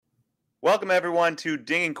Welcome, everyone, to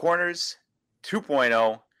Dinging Corners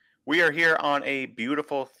 2.0. We are here on a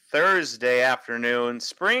beautiful Thursday afternoon.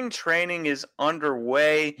 Spring training is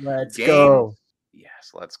underway. Let's Games, go.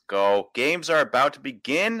 yes, let's go. Games are about to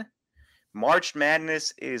begin. March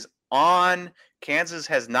Madness is on. Kansas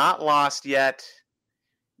has not lost yet.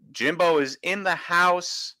 Jimbo is in the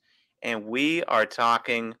house, and we are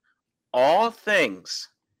talking all things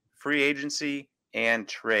free agency and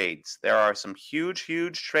trades. There are some huge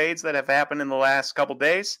trades that have happened in the last couple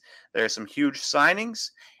days. There are some huge signings,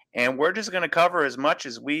 and we're just going to cover as much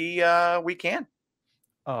as we can.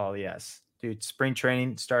 Oh, yes. Dude, spring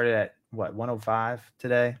training started at 105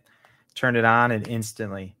 today. Turned it on and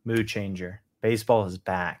instantly mood changer. Baseball is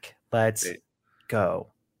back. Let's go.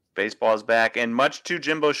 Baseball is back, and much to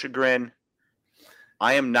Jimbo's chagrin,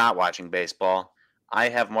 I am not watching baseball. I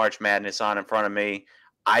have March Madness on in front of me.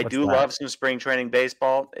 I What's do that? love some spring training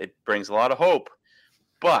baseball. It brings a lot of hope.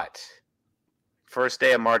 But first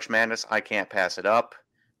day of March Madness, I can't pass it up.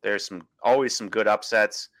 There's always some good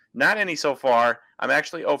upsets. Not any so far. I'm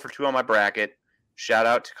actually 0 for 2 on my bracket. Shout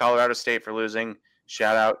out to Colorado State for losing.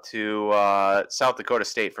 Shout out to South Dakota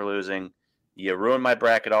State for losing. You ruined my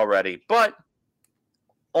bracket already, but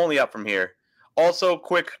only up from here. Also,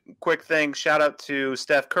 quick thing. Shout out to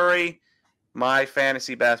Steph Curry. My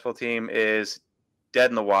fantasy basketball team is dead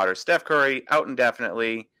in the water. Steph Curry out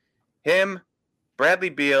indefinitely. Him, Bradley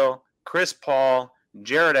Beal, Chris Paul,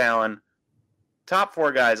 Jared Allen, top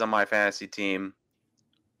 4 guys on my fantasy team,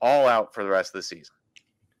 all out for the rest of the season.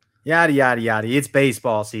 Yada, yada, yada. It's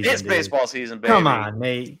baseball season. It's baseball season, baby. Come on,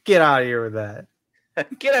 Nate. Get out of here with that.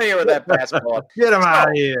 Get out of here with that basketball. Get him out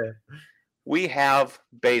of here. We have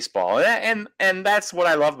baseball. And that's what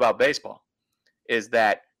I love about baseball, is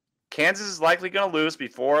that Kansas is likely going to lose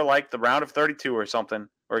before like the round of 32 or something,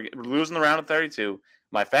 or losing the round of 32.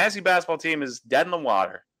 My fantasy basketball team is dead in the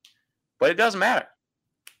water, but it doesn't matter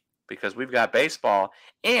because we've got baseball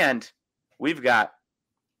and we've got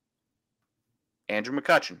Andrew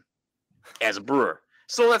McCutchen as a Brewer.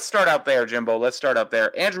 So let's start out there, Jimbo. Let's start out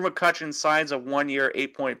there. Andrew McCutchen signs a 1-year,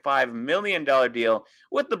 $8.5 million deal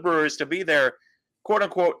with the Brewers to be their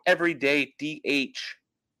quote-unquote everyday DH,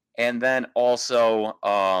 and then also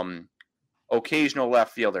occasional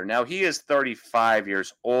left fielder. Now, he is 35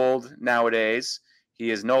 years old nowadays.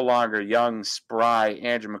 He is no longer young, spry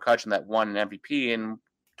Andrew McCutchen that won an MVP in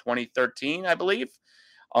 2013, I believe.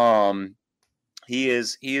 He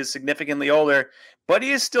is significantly older, but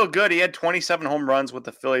he is still good. He had 27 home runs with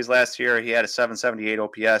the Phillies last year. He had a 778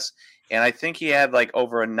 OPS, and I think he had like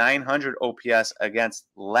over a 900 OPS against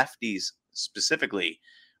lefties specifically,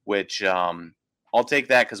 which I'll take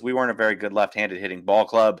that because we weren't a very good left-handed hitting ball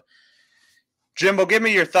club. Jimbo, give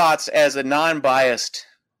me your thoughts as a non-biased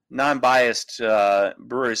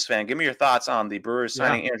Brewers fan. Give me your thoughts on the Brewers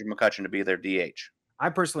signing Andrew McCutchen to be their DH. I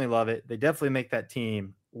personally love it. They definitely make that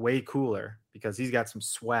team way cooler because he's got some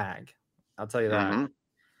swag. I'll tell you that. Mm-hmm.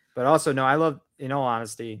 But also, no, I love, in all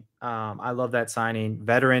honesty, I love that signing.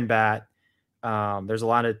 Veteran bat. There's a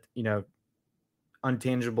lot of,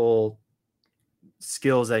 untangible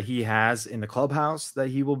skills that he has in the clubhouse that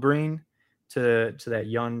he will bring to that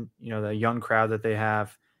young, the young crowd that they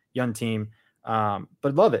have, young team. But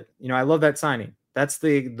love it. I love that signing.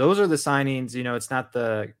 Those are the signings. It's not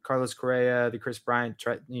the Carlos Correa, the Chris Bryant,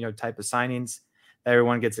 type of signings that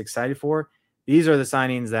everyone gets excited for. These are the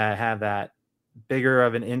signings that have that bigger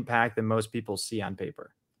of an impact than most people see on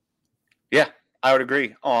paper. Yeah, I would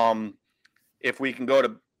agree. If we can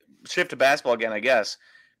shift to basketball again, I guess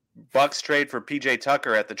Bucks trade for PJ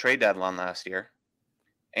Tucker at the trade deadline last year.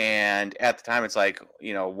 And at the time, it's like,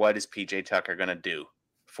 what is PJ Tucker going to do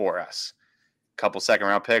for us? Couple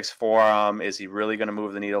second-round picks for him. Is he really going to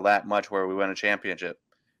move the needle that much where we win a championship?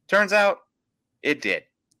 Turns out it did.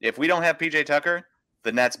 If we don't have PJ Tucker,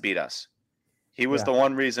 the Nets beat us. He was the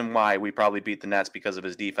one reason why we probably beat the Nets because of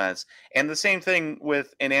his defense. And the same thing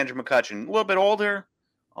with Andrew McCutchen. A little bit older,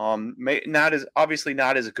 not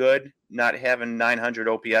as good, not having 900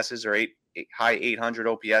 OPSs or high 800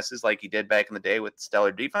 OPSs like he did back in the day with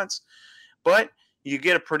stellar defense. But you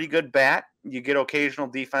get a pretty good bat. You get occasional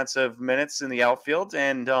defensive minutes in the outfield,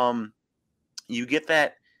 and you get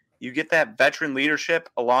that veteran leadership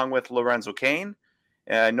along with Lorenzo Cain.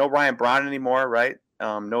 No Ryan Braun anymore, right?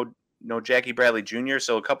 No Jackie Bradley Jr.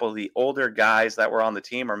 So a couple of the older guys that were on the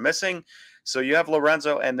team are missing. So you have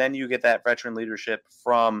Lorenzo, and then you get that veteran leadership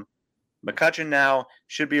from McCutchen now.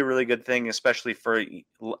 Should be a really good thing, especially for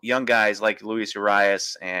young guys like Luis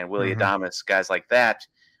Urias and Willy Adames, guys like that.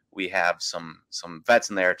 We have some vets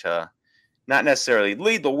in there to not necessarily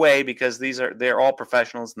lead the way because they're all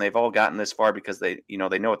professionals and they've all gotten this far because they know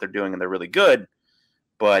what they're doing and they're really good.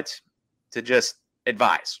 But to just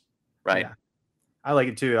advise, right? Yeah. I like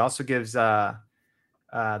it too. It also gives the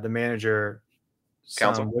manager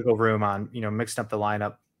Counsel. some wiggle room on, mixing up the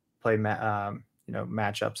lineup, play,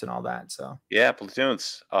 matchups and all that. So Yeah,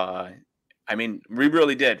 platoons. I mean, we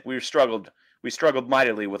really did. We struggled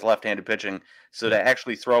mightily with left-handed pitching. So to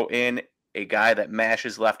actually throw in a guy that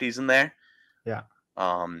mashes lefties in there, yeah,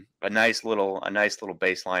 a nice little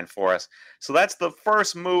baseline for us. So that's the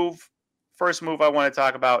first move. First move I want to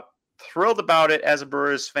talk about. Thrilled about it as a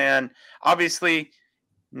Brewers fan. Obviously,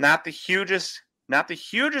 not the hugest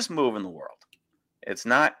move in the world. It's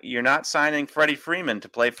not. You're not signing Freddie Freeman to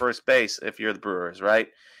play first base if you're the Brewers, right?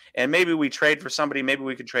 And maybe we trade for somebody. Maybe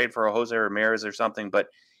we could trade for a Jose Ramirez or something. But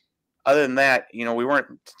other than that, we weren't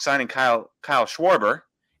signing Kyle Schwarber.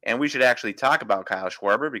 And we should actually talk about Kyle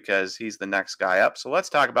Schwarber because he's the next guy up. So let's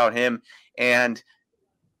talk about him. And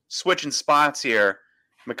switching spots here,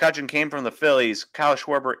 McCutchen came from the Phillies. Kyle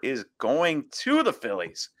Schwarber is going to the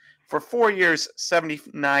Phillies for 4 years,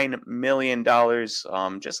 $79 million,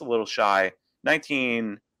 just a little shy,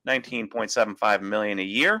 $19.75 million a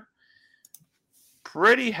year.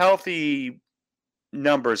 Pretty healthy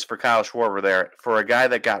numbers for Kyle Schwarber there for a guy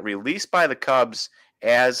that got released by the Cubs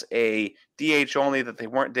as a DH only that they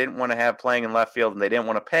didn't want to have playing in left field and they didn't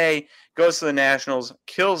want to pay. Goes to the Nationals,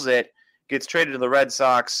 kills it, gets traded to the Red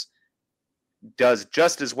Sox, does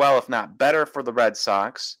just as well, if not better, for the Red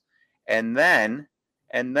Sox, and then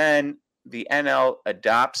the NL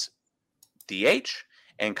adopts DH,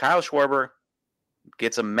 and Kyle Schwarber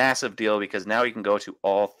gets a massive deal because now he can go to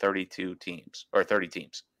all 32 teams or 30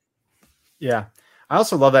 teams. Yeah. I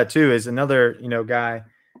also love that too, is another, guy,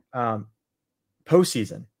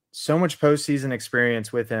 postseason, so much postseason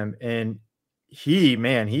experience with him. And he,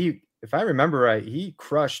 if I remember right, he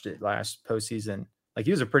crushed it last postseason. Like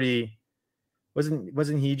he was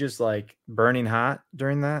wasn't he just like burning hot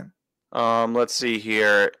during that? Let's see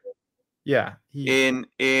here. Yeah. In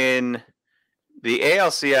the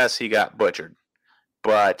ALCS, he got butchered.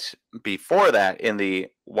 But before that, in the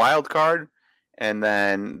wild card and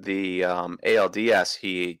then the ALDS,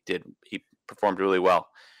 he performed really well.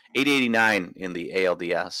 889 in the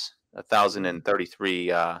ALDS,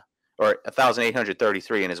 1,033 or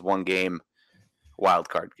 1,833 in his one game wild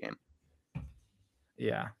card game.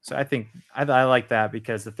 Yeah, so I think I like that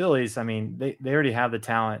because the Phillies, I mean, they already have the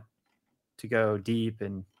talent to go deep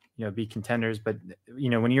and be contenders. But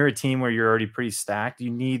when you're a team where you're already pretty stacked, you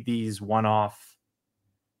need these one-off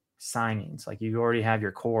signings. Like you already have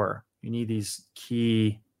your core. You need these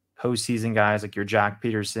key postseason guys like your Jack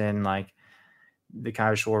Peterson, like the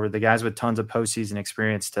Kyle Schwarber, the guys with tons of postseason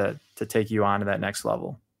experience to take you on to that next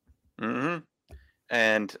level. Mm-hmm.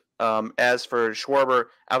 And as for Schwarber,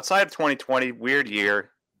 outside of 2020, weird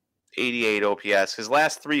year, 88 OPS. His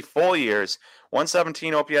last 3 full years,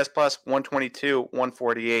 117 OPS plus, 122,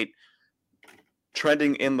 148,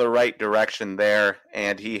 trending in the right direction there.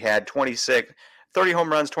 And he had 30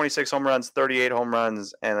 home runs, 26 home runs, 38 home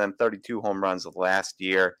runs, and then 32 home runs last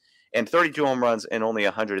year. And 32 home runs in only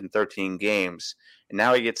 113 games. And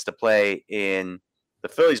now he gets to play in the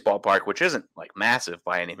Phillies ballpark, which isn't like massive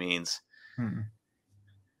by any means.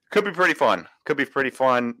 Could be pretty fun.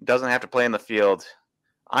 Doesn't have to play in the field.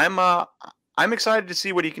 I'm excited to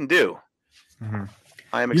see what he can do. Mm-hmm.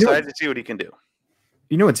 I'm excited to see what he can do.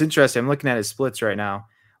 What's interesting? I'm looking at his splits right now.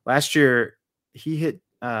 Last year, he hit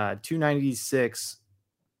 296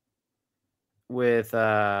 with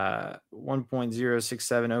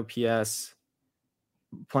 1.067 OPS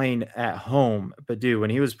playing at home. But when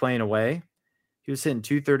he was playing away, he was hitting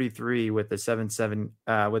 233 with a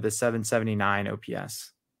 779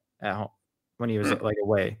 OPS at home when he was like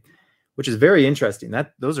away, which is very interesting.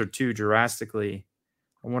 Those are two drastically.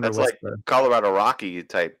 I wonder that's like Colorado Rocky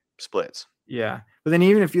type splits. Yeah, but then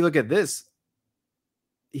even if you look at this,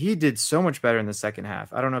 he did so much better in the second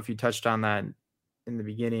half. I don't know if you touched on that in the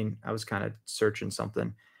beginning. I was kind of searching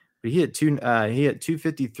something, but he hit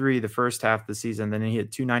 253 the first half of the season. Then he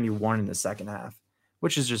hit 291 in the second half,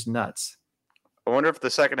 which is just nuts. I wonder if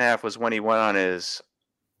the second half was when he went on his.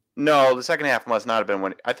 No, the second half must not have been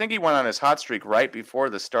when. I think he went on his hot streak right before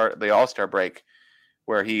the All-Star break,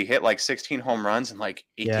 where he hit like 16 home runs in like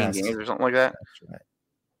 18 games or something like that. That's right.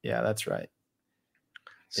 Yeah, that's right.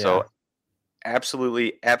 So,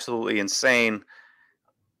 absolutely insane.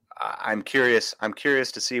 I'm curious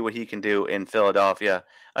to see what he can do in Philadelphia.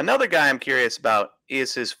 Another guy I'm curious about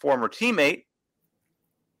is his former teammate,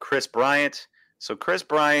 Kris Bryant. So Kris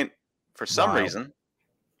Bryant, for some reason,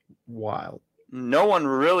 no one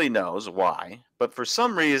really knows why, but for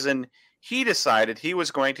some reason, he decided he was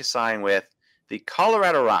going to sign with the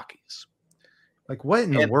Colorado Rockies. Like what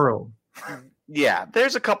in the world? Yeah,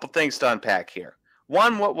 there's a couple things to unpack here.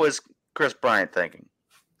 One, what was Chris Bryant thinking?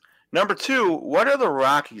 Number two, what are the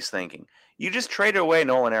Rockies thinking? You just traded away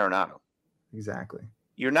Nolan Arenado. Exactly.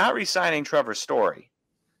 You're not re-signing Trevor Story.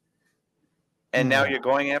 And now you're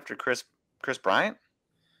going after Chris Bryant?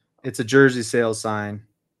 It's a jersey sales signing.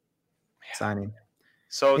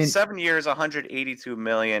 So 7 years, $182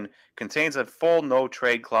 million, contains a full no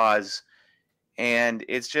trade clause, and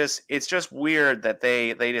it's just weird that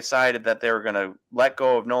they decided that they were going to let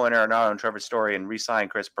go of Nolan Arenado and Trevor Story and re-sign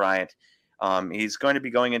Chris Bryant. He's going to be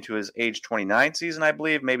going into his age 29 season, I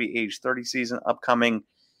believe, maybe age 30 season upcoming.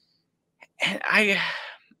 And I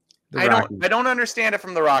don't understand it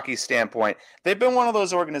from the Rockies' standpoint. They've been one of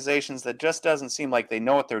those organizations that just doesn't seem like they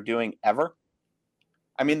know what they're doing ever.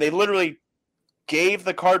 I mean, they literally gave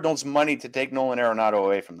the Cardinals money to take Nolan Arenado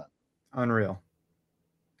away from them. Unreal.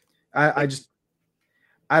 I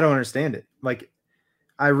don't understand it. Like,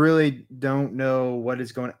 I really don't know what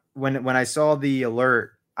is going on. When I saw the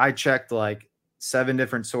alert, I checked like 7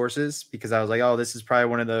 different sources because I was like, oh, this is probably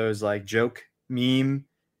one of those like joke meme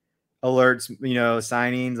alerts,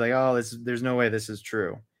 signings, like, oh, there's no way this is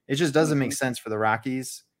true. It just doesn't make sense for the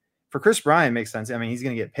Rockies. For Chris Bryant, makes sense. I mean, he's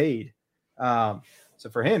going to get paid. So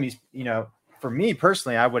for him, he's, for me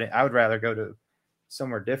personally, I would rather go to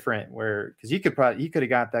somewhere different because he could have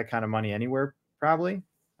got that kind of money anywhere, probably,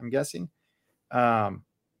 I'm guessing. But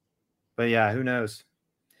yeah, who knows?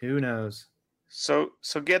 So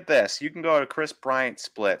get this. You can go to Chris Bryant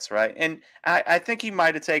splits, right? And I think he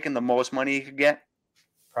might have taken the most money he could get.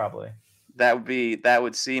 Probably. That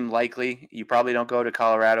would seem likely. You probably don't go to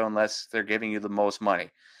Colorado unless they're giving you the most money.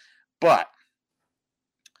 But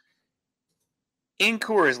in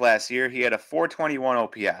Coors last year, he had a 421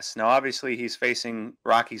 OPS. Now, obviously, he's facing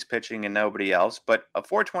Rockies pitching and nobody else, but a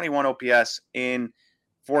 421 OPS in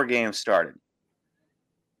 4 games started.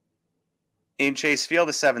 In Chase Field,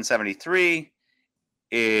 a 773.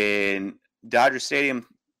 In Dodger Stadium,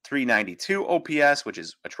 392 OPS, which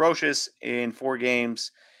is atrocious in 4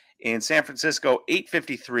 games. In San Francisco,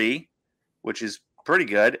 853, which is pretty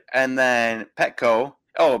good. And then Petco.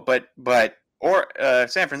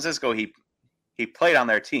 San Francisco, he played on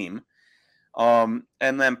their team. And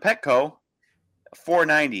then Petco,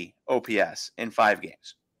 490 OPS in 5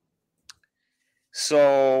 games.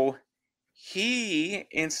 So he,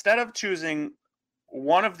 instead of choosing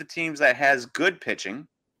one of the teams that has good pitching,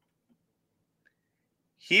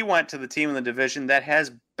 he went to the team in the division that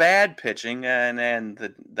has bad pitching, and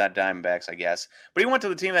that Diamondbacks, I guess. But he went to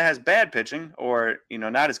the team that has bad pitching, or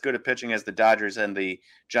not as good at pitching as the Dodgers and the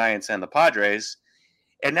Giants and the Padres.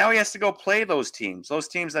 And now he has to go play those teams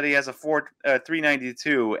that he has a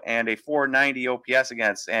 392 and a 490 OPS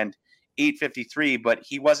against and 853. But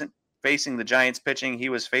he wasn't facing the Giants pitching; he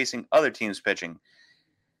was facing other teams pitching.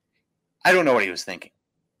 I don't know what he was thinking.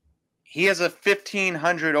 He has a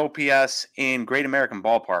 1,500 OPS in Great American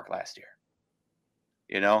Ballpark last year.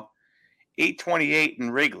 828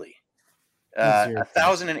 in Wrigley,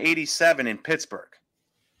 1,087 in Pittsburgh,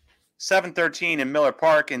 713 in Miller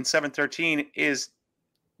Park, and 713 is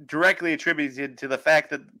directly attributed to the fact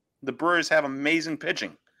that the Brewers have amazing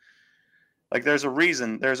pitching. Like, there's a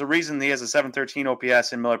reason he has a 713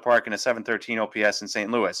 OPS in Miller Park and a 713 OPS in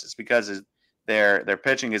St. Louis. It's because their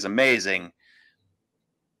pitching is amazing.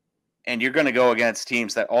 And you're going to go against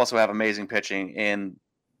teams that also have amazing pitching in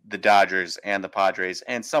the Dodgers and the Padres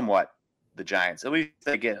and somewhat the Giants. At least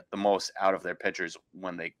they get the most out of their pitchers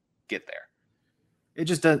when they get there. It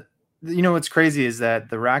just does. What's crazy is that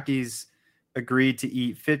the Rockies agreed to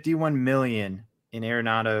eat $51 million in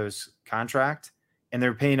Arenado's contract, and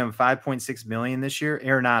they're paying him $5.6 million this year,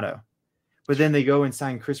 Arenado. But then they go and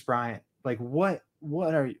sign Chris Bryant. Like, what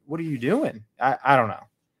are you doing? I don't know.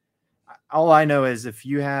 All I know is if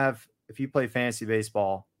you play fantasy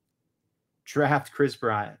baseball, draft Chris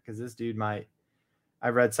Bryant, because this dude might. I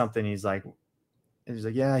read something. He's like,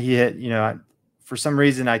 yeah, he hit. For some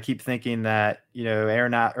reason, I keep thinking that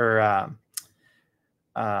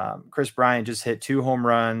Chris Bryant just hit 2 home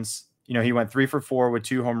runs. He went 3 for 4 with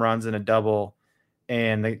 2 home runs and a double,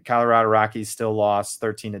 and the Colorado Rockies still lost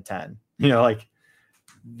 13-10.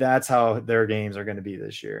 That's how their games are going to be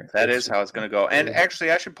this year. That is how it's going to go. And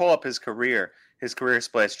actually, I should pull up his career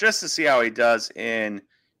splits just to see how he does in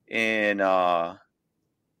Coors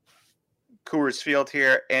Field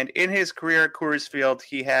here. And in his career at Coors Field,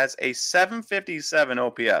 he has a 757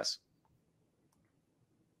 OPS.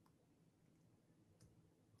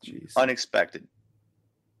 Jeez. Unexpected.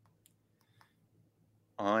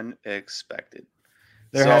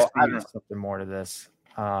 There has to be something more to this.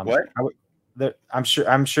 What? I'm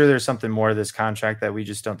sure there's something more to this contract that we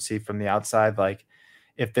just don't see from the outside. Like,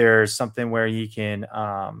 if there's something where he can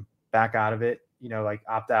back out of it, like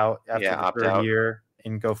opt out after the third year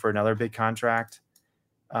and go for another big contract,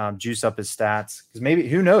 juice up his stats. Because maybe,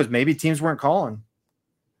 who knows? Maybe teams weren't calling.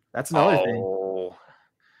 That's another thing.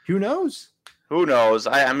 Who knows? Who knows?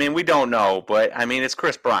 I mean, we don't know, but I mean, it's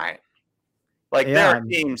Kris Bryant. Like there are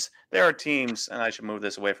teams, and I should move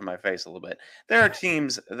this away from my face a little bit. There are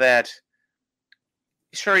teams that,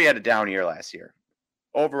 sure, he had a down year last year.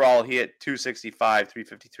 Overall, he hit 265,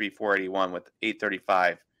 353, 481 with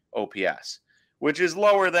 835 OPS, which is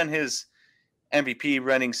lower than his MVP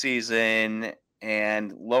running season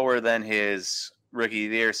and lower than his rookie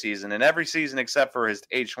of the year season, and every season except for his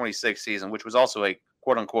age 26 season, which was also a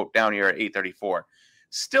quote-unquote down year at 834.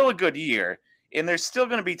 Still a good year. And there's still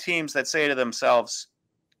going to be teams that say to themselves,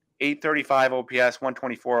 835 OPS,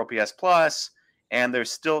 124 OPS plus, and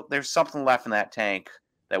there's something left in that tank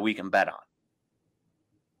that we can bet on.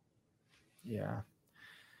 Yeah.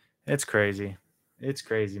 It's crazy. It's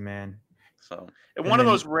crazy, man. So, one of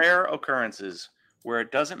those rare occurrences where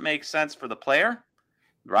it doesn't make sense for the player,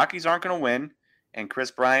 the Rockies aren't going to win, and Kris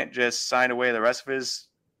Bryant just signed away the rest of his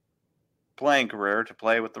playing career to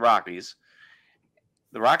play with the Rockies.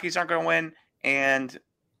 The Rockies aren't going to win, and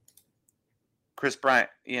Kris Bryant,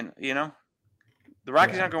 the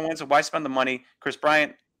Rockies aren't going to win, so why spend the money? Kris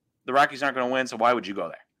Bryant, the Rockies aren't going to win, so why would you go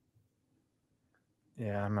there?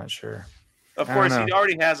 Yeah, I'm not sure. Of course, he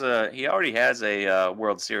already has a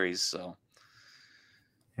World Series, so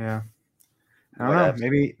yeah. I don't know.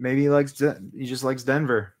 Maybe he just likes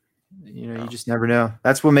Denver. You just never know.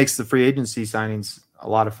 That's what makes the free agency signings a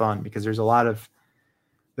lot of fun, because there's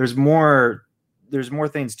more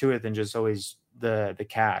things to it than just always the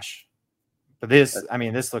cash. But this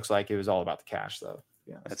looks like it was all about the cash, though.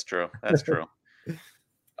 Yeah, that's true. That's true.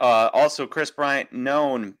 Also, Kris Bryant,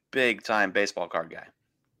 known big time baseball card guy.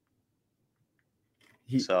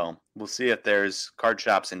 So we'll see if there's card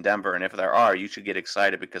shops in Denver, and if there are, you should get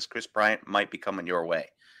excited because Kris Bryant might be coming your way.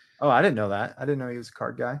 Oh, I didn't know that. I didn't know he was a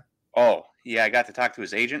card guy. Oh, yeah, I got to talk to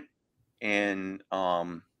his agent at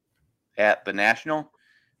the National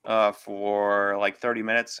for like 30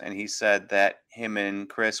 minutes, and he said that him and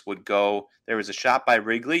Kris would go. There was a shop by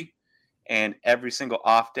Wrigley, and every single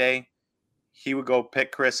off day, he would go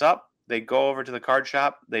pick Kris up. They'd go over to the card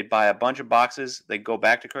shop. They'd buy a bunch of boxes. They'd go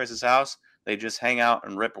back to Chris's house. They just hang out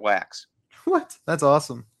and rip wax. What? That's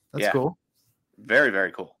awesome. That's cool. Very,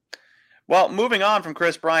 very cool. Well, moving on from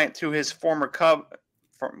Kris Bryant to his former club,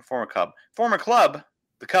 the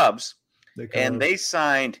Cubs. And they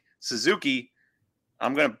signed Suzuki.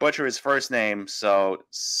 I'm going to butcher his first name. So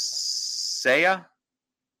Seiya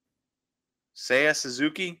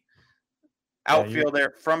Suzuki,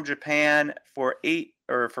 outfielder from Japan for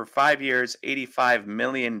 5 years, $85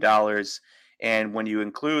 million. And when you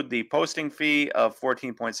include the posting fee of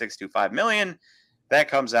 $14.625 million, that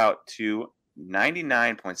comes out to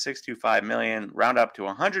 $99.625 million, round up to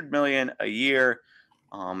 $100 million a year,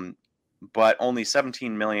 but only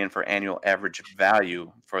 $17 million for annual average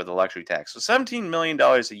value for the luxury tax. So $17 million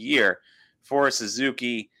a year for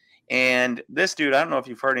Suzuki. And this dude, I don't know if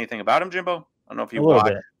you've heard anything about him, Jimbo. I don't know if you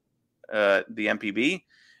watched the MPB.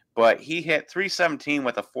 But he hit 317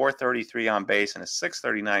 with a 433 on base and a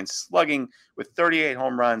 639 slugging with 38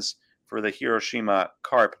 home runs for the Hiroshima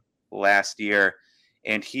Carp last year.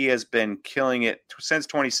 And he has been killing it since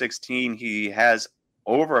 2016. He has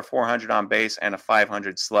over a 400 on base and a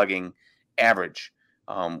 500 slugging average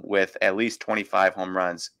with at least 25 home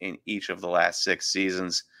runs in each of the last 6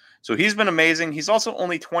 seasons. So he's been amazing. He's also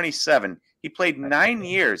only 27. He played 9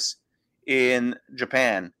 years in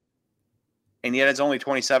Japan. And yet it's only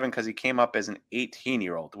 27 because he came up as an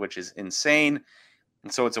 18-year-old, which is insane.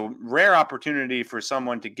 And so it's a rare opportunity for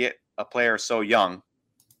someone to get a player so young,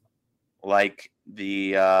 like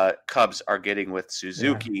the Cubs are getting with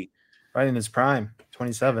Suzuki. Yeah. Right in his prime,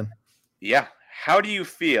 27. Yeah. How do you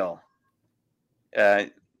feel?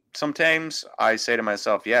 Sometimes I say to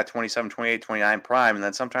myself, 27, 28, 29 prime. And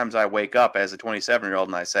then sometimes I wake up as a 27-year-old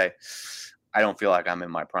and I say, I don't feel like I'm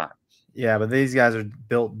in my prime. Yeah, but these guys are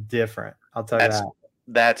built different. I'll tell you that.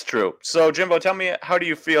 That's true. So, Jimbo, tell me, how do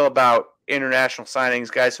you feel about international signings,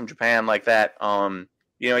 guys from Japan like that?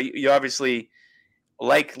 You obviously,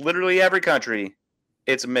 like literally every country,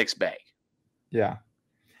 it's a mixed bag. Yeah.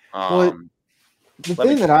 The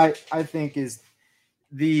thing that I think is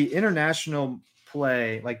the international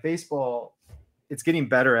play, like baseball, it's getting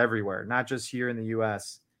better everywhere, not just here in the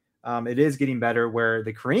U.S. It is getting better where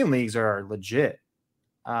the Korean leagues are legit.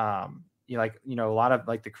 A lot of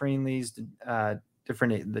like the Korean leagues, the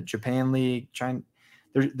Japan league, China,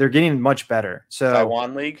 they're getting much better. So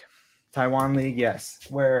Taiwan league, yes,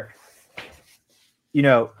 where you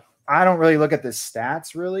know, I don't really look at the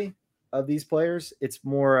stats really of these players. It's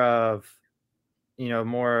more of,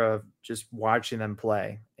 more of just watching them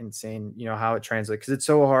play and seeing, how it translates. Because it's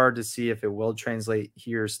so hard to see if it will translate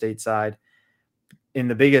here stateside. And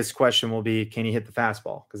the biggest question will be, can he hit the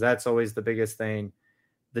fastball? Because that's always the biggest thing.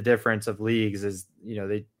 The difference of leagues is,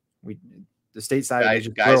 the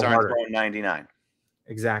stateside guys aren't throwing 99.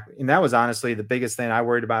 Exactly. And that was honestly the biggest thing I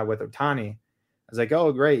worried about with Ohtani. I was like,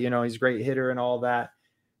 oh, great. He's a great hitter and all that.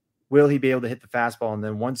 Will he be able to hit the fastball? And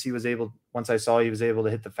then once I saw he was able to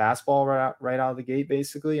hit the fastball right out of the gate,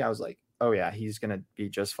 basically, I was like, oh yeah, he's going to be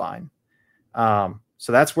just fine.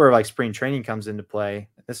 So that's where like spring training comes into play.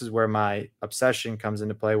 This is where my obsession comes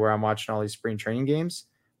into play, where I'm watching all these spring training games,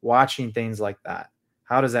 watching things like that.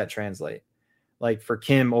 How does that translate? Like for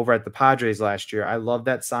Kim over at the Padres last year, I love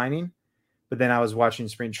that signing, but then I was watching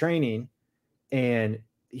spring training and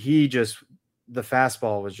the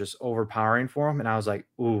fastball was just overpowering for him. And I was like,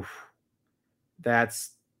 oof,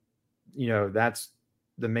 that's the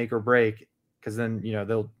make or break. Cause then,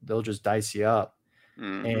 they'll just dice you up.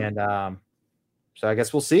 Mm-hmm. And, so I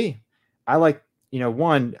guess we'll see. I like,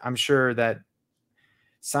 I'm sure that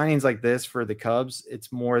signings like this for the Cubs,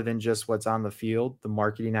 it's more than just what's on the field, the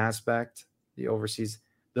marketing aspect, the overseas,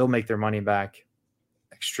 they'll make their money back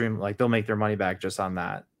they'll make their money back just on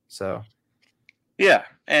that. So, yeah.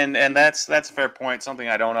 And that's a fair point. Something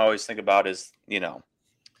I don't always think about is,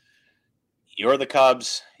 you're the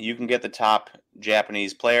Cubs, you can get the top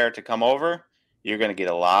Japanese player to come over. You're going to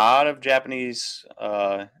get a lot of Japanese,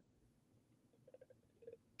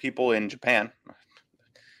 people in Japan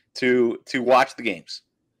to watch the games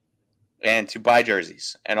and to buy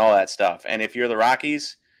jerseys and all that stuff. And if you're the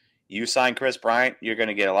Rockies, you sign Kris Bryant, you're going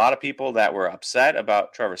to get a lot of people that were upset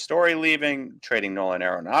about Trevor Story leaving, trading Nolan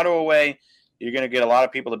Arenado away. You're going to get a lot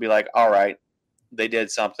of people to be like, all right, they did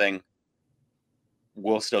something.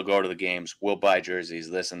 We'll still go to the games. We'll buy jerseys,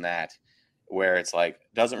 this and that, where it's like,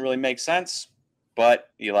 doesn't really make sense, but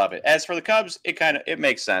you love it. As for the Cubs, it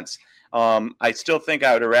makes sense. I still think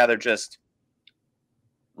I would have rather just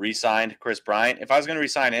re-signed Kris Bryant. If I was going to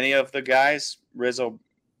re-sign any of the guys, Rizzo,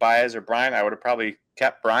 Baez, or Bryant, I would have probably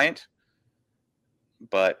kept Bryant.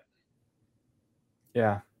 But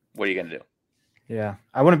yeah, what are you going to do? Yeah,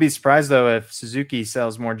 I wouldn't be surprised though if Suzuki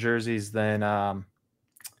sells more jerseys than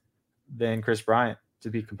Kris Bryant. To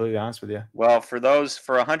be completely honest with you. Well, for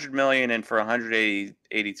 $100 million and for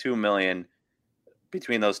 $182 million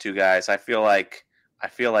between those two guys, I feel like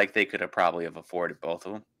they could have probably afforded both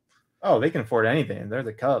of them. Oh, they can afford anything. They're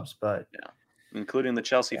the Cubs, but yeah, including the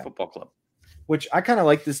Chelsea Football Club. Which I kind of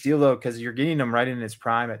like this deal though, because you're getting him right in his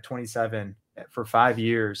prime at 27 for 5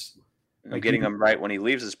 years. Like getting him right when he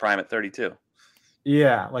leaves his prime at 32.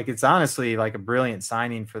 Yeah, like it's honestly like a brilliant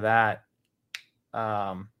signing for that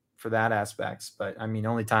aspects. But I mean,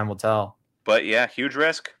 only time will tell. But yeah, huge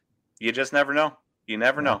risk. You just never know. You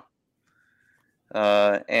never know.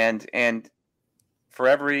 And for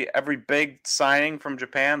every big signing from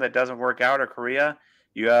Japan that doesn't work out, or Korea,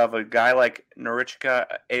 you have a guy like Norichika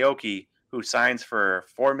Aoki who signs for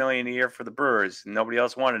 $4 million a year for the Brewers. Nobody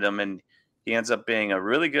else wanted him, and he ends up being a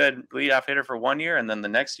really good leadoff hitter for 1 year, and then the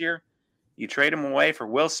next year you trade him away for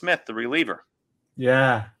Will Smith, the reliever.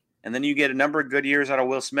 Yeah. And then you get a number of good years out of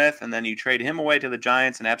Will Smith, and then you trade him away to the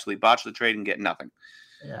Giants and absolutely botch the trade and get nothing.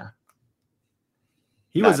 Yeah.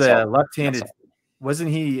 He was a left-handed. Wasn't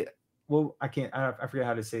he? Well, I forget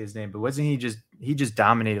how to say his name, but wasn't he just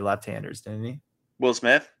dominated left-handers, didn't he? Will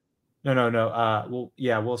Smith? No.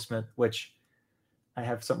 Will Smith, which I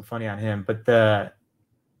have something funny on him, but the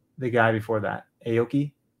guy before that,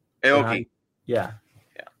 Aoki. Yeah.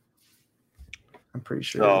 I'm pretty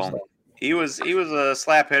sure. So he was a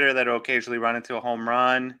slap hitter that would occasionally run into a home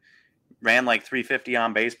run, ran like 350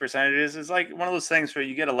 on base percentages. It's like one of those things where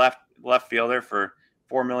you get a left fielder for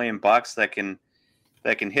 $4 million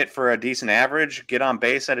that can hit for a decent average, get on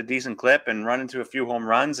base at a decent clip, and run into a few home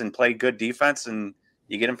runs and play good defense, and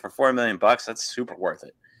you get him for $4 million. That's super worth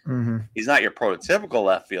it. Mm-hmm. He's not your prototypical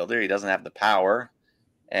left fielder. He doesn't have the power,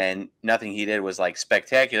 and nothing he did was like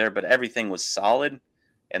spectacular, but everything was solid.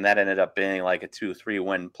 And that ended up being like a 2-3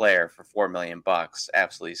 win player for $4 million.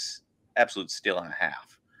 Absolute steal and a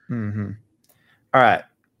half. Mm-hmm. All right.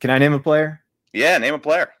 Can I name a player? Yeah, name a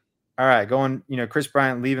player. All right. Going, Kris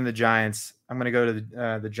Bryant leaving the Giants. I'm going to go to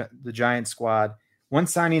the Giants squad. One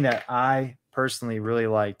signing that I personally really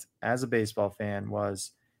liked as a baseball fan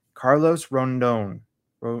was Carlos Rondon.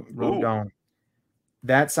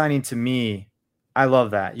 That signing to me, I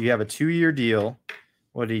love that. You have a 2-year deal.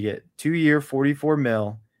 What did he get? 2-year, $44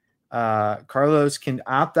 million. Carlos can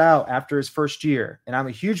opt out after his first year, and I'm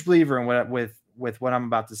a huge believer in with what I'm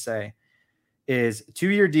about to say. is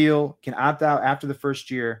 2-year deal, can opt out after the first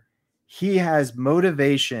year. He has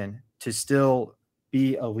motivation to still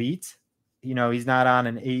be elite. You know, he's not on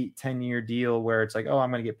an 8-10-year deal where it's like, oh, I'm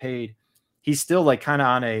going to get paid. He's still like kind of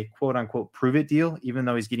on a quote unquote prove it deal, even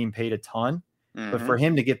though he's getting paid a ton. But for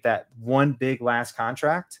him to get that one big last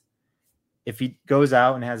contract, if he goes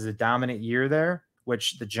out and has a dominant year there,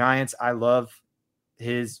 which the Giants, I love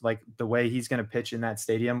his, like the way he's going to pitch in that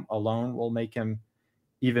stadium alone will make him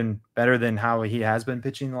even better than how he has been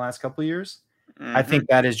pitching the last couple of years. I think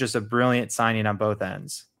that is just a brilliant signing on both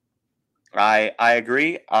ends. I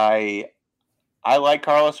agree. I like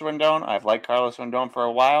Carlos Rendon. I've liked Carlos Rendon for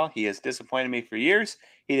a while. He has disappointed me for years.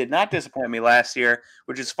 He did not disappoint me last year,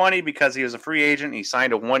 which is funny because he was a free agent. He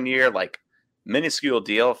signed a 1-year, like minuscule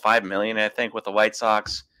deal, $5 million, I think, with the White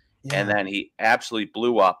Sox. Yeah. And then he absolutely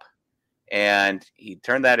blew up. And he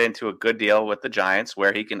turned that into a good deal with the Giants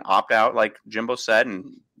where he can opt out, like Jimbo said,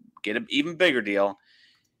 and get an even bigger deal.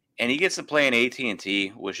 And he gets to play in AT&T,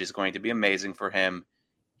 which is going to be amazing for him.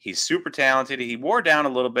 He's super talented. He wore down a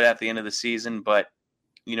little bit at the end of the season, but,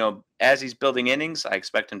 you know, as he's building innings, I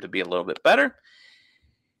expect him to be a little bit better.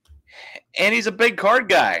 And he's a big card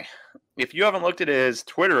guy. If you haven't looked at his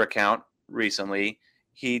Twitter account recently,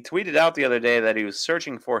 he tweeted out the other day that he was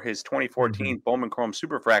searching for his 2014 Bowman Chrome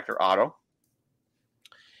Superfractor auto.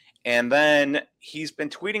 And then he's been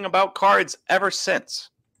tweeting about cards ever since.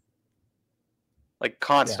 Like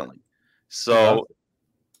constantly. Yeah. So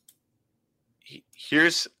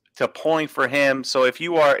here's to pulling for him. So if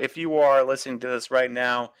you are listening to this right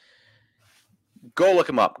now, go look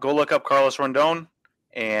him up. Go look up Carlos Rendon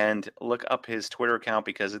and look up his Twitter account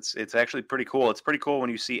because it's actually pretty cool. It's pretty cool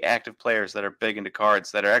when you see active players that are big into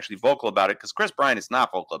cards that are actually vocal about it, because Chris Bryant is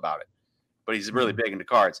not vocal about it, but he's really big into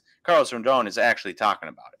cards. Carlos Rendon is actually talking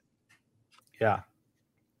about it. Yeah.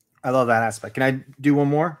 I love that aspect. Can I do one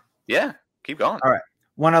more? Yeah, keep going. All right.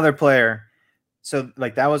 One other player. So,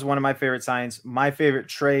 like, that was one of my favorite signs. My favorite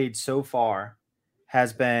trade so far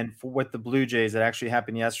has been with the Blue Jays that actually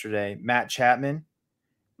happened yesterday. Matt Chapman.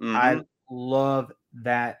 I love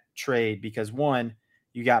that trade because, one,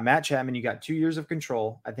 you got Matt Chapman. You got 2 years of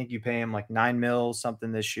control. I think you pay him like $9 million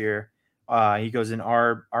something this year. He goes in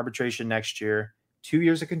arbitration next year. 2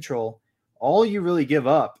 years of control. All you really give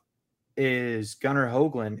up is Gunnar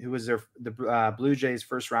Hoagland, who was the Blue Jays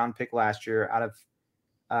first-round pick last year out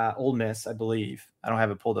of Ole Miss, I believe. I don't have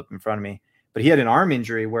it pulled up in front of me, but he had an arm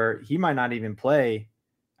injury where he might not even play,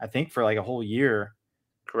 I think, for like a whole year.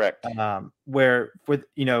 Correct. Where with,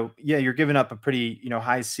 you're giving up a pretty,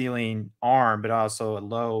 high ceiling arm, but also a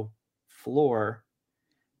low floor.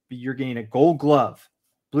 But you're getting a Gold Glove.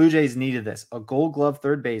 Blue Jays needed this, a Gold Glove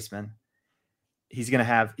third baseman. He's going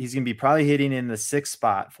to be probably hitting in the 6th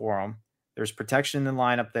spot for him. There's protection in the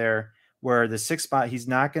lineup there. Where the 6th spot, he's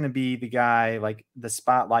not going to be the guy, like the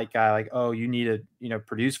spotlight guy, like, oh, you need to,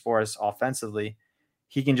 produce for us offensively.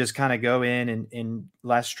 He can just kind of go in and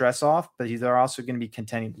less stress off, but they're also going to be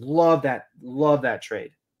contending. Love that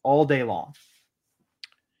trade all day long.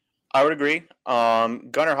 I would agree.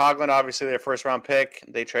 Gunnar Hoagland, obviously their first round pick.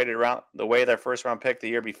 They traded around the way their first round pick the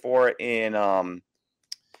year before they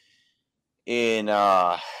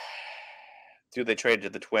traded to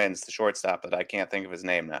the Twins, the shortstop that I can't think of his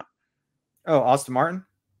name now. Oh, Austin Martin?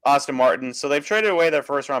 Austin Martin. So they've traded away their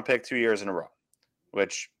first-round pick 2 years in a row,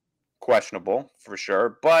 which questionable for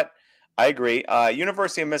sure. But I agree.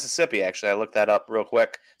 University of Mississippi, actually, I looked that up real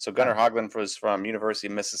quick. So Gunnar Hoagland was from University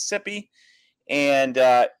of Mississippi. And,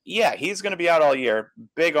 he's going to be out all year.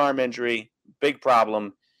 Big arm injury, big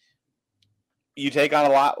problem. You take on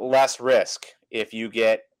a lot less risk if you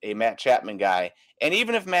get a Matt Chapman guy. And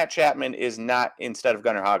even if Matt Chapman is not instead of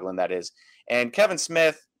Gunnar Hoagland, that is. And Kevin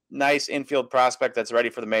Smith, nice infield prospect that's ready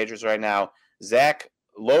for the majors right now. Zach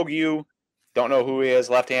Logue, don't know who he is,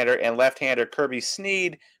 left-hander, and left-hander Kirby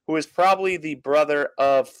Snead, who is probably the brother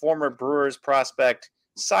of former Brewers prospect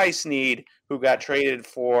Cy Snead, who got traded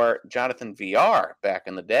for Jonathan VR back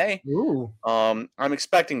in the day. Ooh. I'm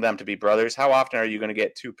expecting them to be brothers. How often are you going to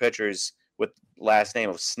get two pitchers with last name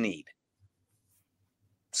of Snead?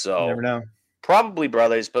 So you never know. Probably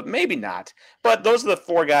brothers, but maybe not. But those are the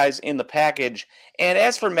four guys in the package. And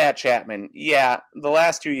as for Matt Chapman, the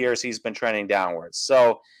last 2 years he's been trending downwards.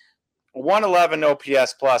 So 111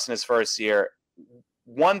 OPS plus in his first year,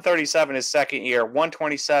 137 his second year,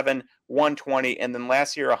 127, 120, and then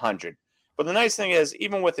last year 100. But the nice thing is,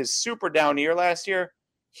 even with his super down year last year,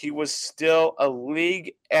 he was still a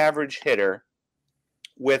league average hitter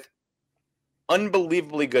with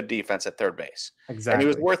unbelievably good defense at third base. Exactly. And he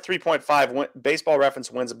was worth 3.5 Baseball Reference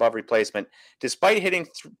wins above replacement, despite hitting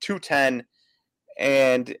 210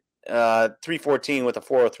 and 314 with a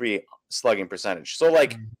 403 slugging percentage. So,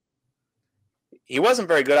 like, he wasn't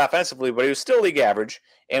very good offensively, but he was still league average.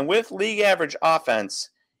 And with league average offense,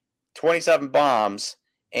 27 bombs,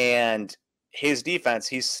 and his defense,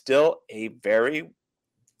 he's still a very,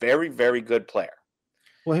 very, very good player.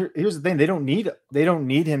 Well, here's the thing: they don't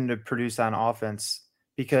need him to produce on offense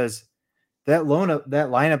because that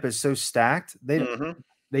lineup is so stacked.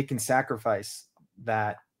 They can sacrifice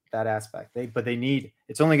that aspect.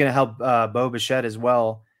 It's only going to help Bo Bichette as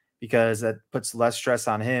well because that puts less stress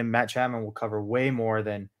on him. Matt Chapman will cover way more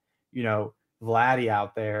than Vladdy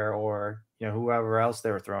out there or whoever else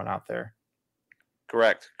they were throwing out there.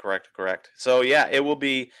 Correct. So yeah, it'll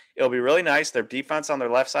be really nice. Their defense on their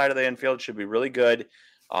left side of the infield should be really good.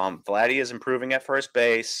 Vladdy is improving at first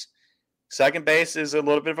base. Second base is a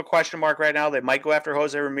little bit of a question mark right now. They might go after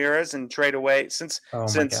Jose Ramirez and trade away. Since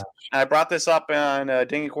I brought this up on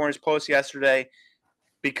Dingy Corner's post yesterday,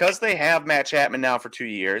 because they have Matt Chapman now for 2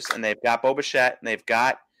 years, and they've got Bo Bichette, and they've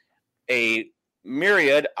got a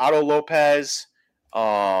myriad Otto Lopez,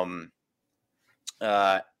 Espinal,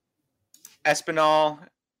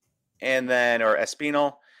 and then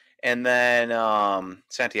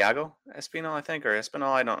Santiago Espinal, I think, or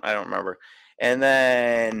Espinal, I don't remember, and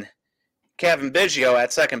then Kevin Biggio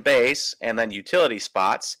at second base, and then utility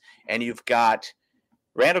spots, and you've got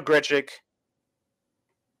Randall Grichuk,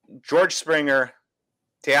 George Springer,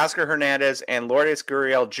 Teoscar Hernandez, and Lourdes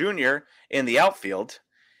Gurriel Jr. in the outfield.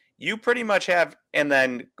 You pretty much have, and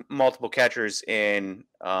then multiple catchers in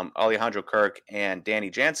Alejandro Kirk and Danny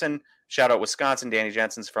Jansen. Shout out Wisconsin. Danny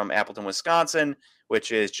Jansen's from Appleton, Wisconsin,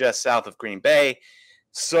 which is just south of Green Bay.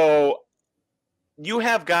 So you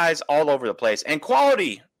have guys all over the place, and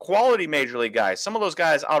quality major league guys. Some of those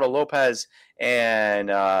guys, Otto Lopez and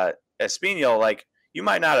Espinal, like, you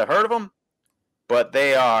might not have heard of them, but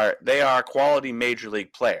they are quality major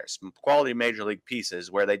league players, quality major league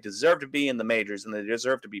pieces where they deserve to be in the majors and they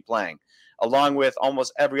deserve to be playing, along with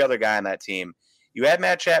almost every other guy on that team. You add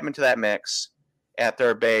Matt Chapman to that mix at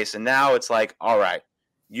third base, and now it's like, all right,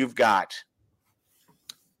 you've got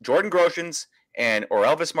Jordan Groshans or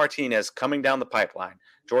Elvis Martinez coming down the pipeline.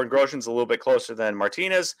 Jordan Groshans a little bit closer than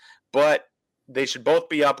Martinez, but they should both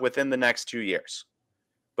be up within the next 2 years.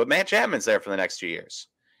 But Matt Chapman's there for the next 2 years.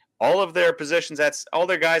 All of their positions, all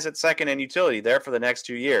their guys at second and utility there for the next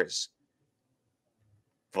 2 years.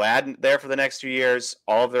 Vlad there for the next 2 years.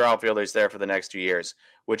 All of their outfielders there for the next 2 years,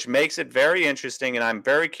 which makes it very interesting, and I'm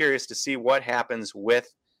very curious to see what happens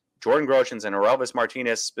with Jordan Groshans and Elvis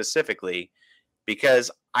Martinez specifically, because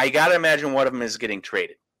I got to imagine one of them is getting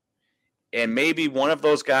traded. And maybe one of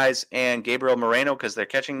those guys and Gabriel Moreno, because their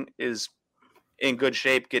catching is in good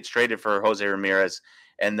shape, gets traded for Jose Ramirez.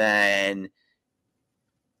 And then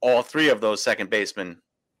all three of those second basemen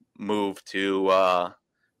move to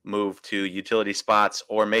utility spots,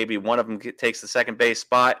 or maybe one of them takes the second base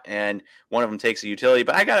spot and one of them takes a utility.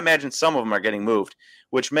 But I got to imagine some of them are getting moved,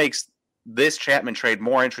 which makes this Chapman trade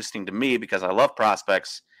more interesting to me because I love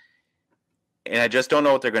prospects. And I just don't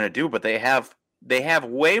know what they're going to do, but they have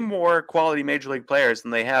way more quality major league players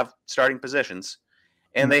than they have starting positions,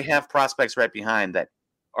 and they have prospects right behind that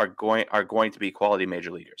are going to be quality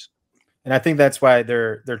major leaguers. And I think that's why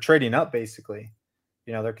they're trading up basically.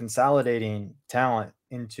 They're consolidating talent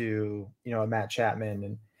into a Matt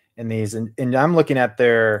Chapman and these, and I'm looking at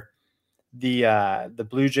the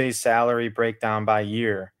Blue Jays salary breakdown by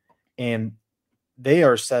year, and they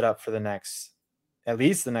are set up for at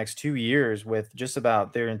least the next 2 years with just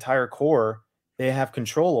about their entire core. They have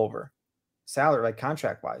control over salary, like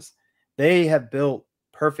contract wise. They have built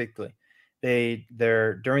perfectly.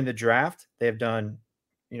 They're during the draft, they have done,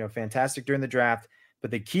 fantastic during the draft.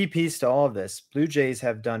 But the key piece to all of this, Blue Jays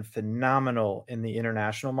have done phenomenal in the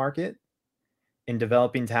international market, in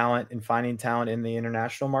developing talent and finding talent in the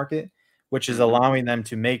international market, which is allowing them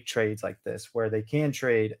to make trades like this, where they can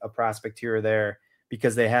trade a prospect here or there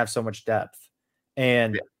because they have so much depth.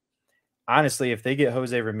 And honestly, if they get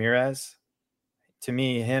Jose Ramirez, to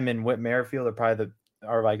me, him and Whit Merrifield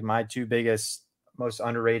are like my two biggest, most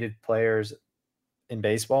underrated players in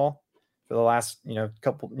baseball for the last,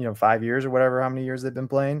 couple, 5 years or whatever, how many years they've been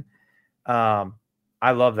playing. I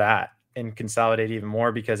love that and consolidate even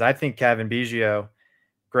more because I think Kevin Biggio,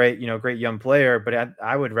 great young player, but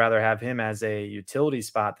I would rather have him as a utility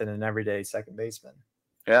spot than an everyday second baseman.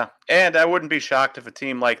 Yeah. And I wouldn't be shocked if a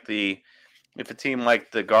team like the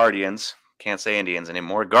Guardians, can't say Indians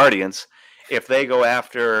anymore, Guardians, if they go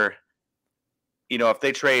after, if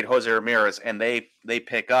they trade Jose Ramirez and they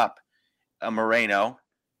pick up a Moreno,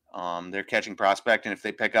 their catching prospect, and if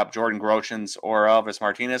they pick up Jordan Groshans or Elvis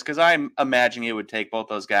Martinez, because I'm imagining it would take both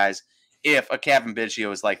those guys if a Kevin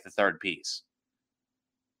Biggio is like the third piece.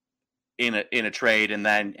 in a trade, and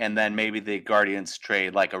then maybe the Guardians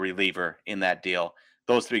trade like a reliever in that deal.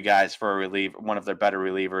 Those three guys for a reliever, one of their better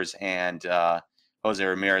relievers, and Jose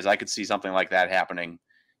Ramirez. I could see something like that happening,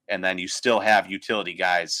 and then you still have utility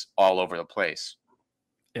guys all over the place.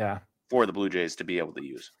 Yeah, for the Blue Jays to be able to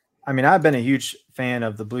use. I mean, I've been a huge fan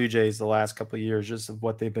of the Blue Jays the last couple of years, just of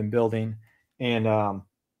what they've been building. And I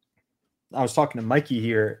was talking to Mikey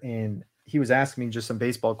here, and he was asking me just some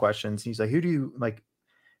baseball questions. He's like,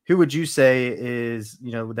 who would you say is,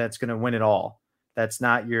 that's going to win it all? That's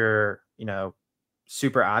not your,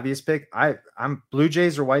 super obvious pick. I'm Blue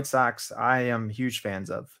Jays or White Sox. I am huge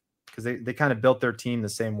fans of, because they kind of built their team the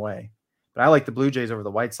same way. But I like the Blue Jays over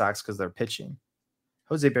the White Sox because they're pitching.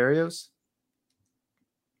 Jose Berrios.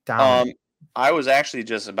 I was actually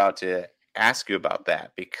just about to ask you about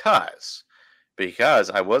that because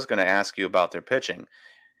I was going to ask you about their pitching.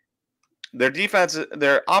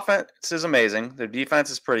 Their offense is amazing. Their defense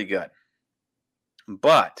is pretty good,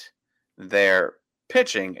 but their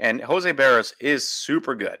pitching, and Jose Berrios is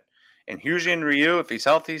super good, and Hyun-Jin Ryu, if he's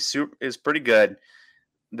healthy, is pretty good.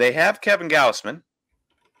 They have Kevin Gausman,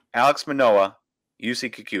 Alex Manoah,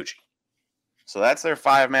 Yusei Kikuchi. So that's their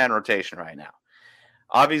 5-man rotation right now.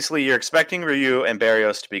 Obviously, you're expecting Ryu and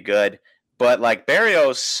Berrios to be good, but like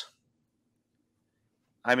Berrios,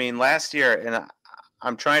 I mean, last year, and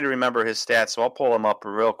I'm trying to remember his stats, so I'll pull them up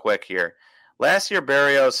real quick here. Last year,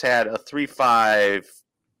 Berrios had a 3.5.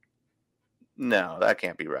 No, that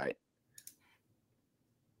can't be right.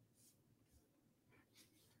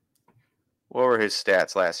 What were his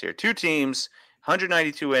stats last year? 2 teams,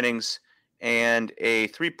 192 innings, and a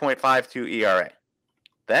 3.52 ERA.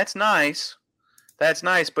 That's nice. That's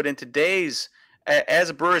nice, but in today's,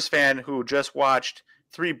 as a Brewers fan who just watched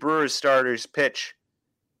 3 Brewers starters pitch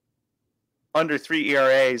under 3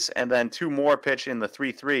 ERAs and then 2 more pitch in the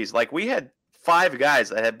 3.3s, like we had 5 guys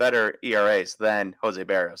that had better ERAs than Jose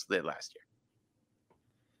Berrios did last year.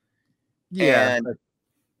 Yeah,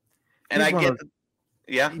 and I get,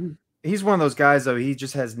 he's one of those guys though. He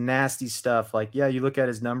just has nasty stuff. Like, yeah, you look at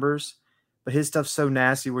his numbers, but his stuff's so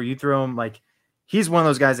nasty where you throw him, like, he's one of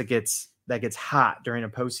those guys that gets hot during a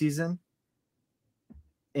postseason,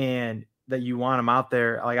 and that you want him out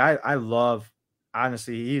there. Like I love,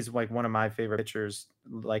 honestly, he's like one of my favorite pitchers.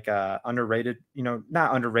 Like underrated,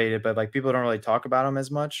 not underrated, but like people don't really talk about him as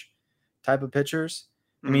much. Type of pitchers.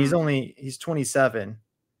 I mean, he's 27.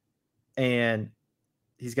 And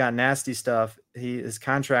he's got nasty stuff. His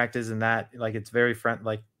contract isn't that, like, it's very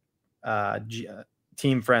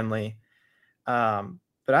team friendly.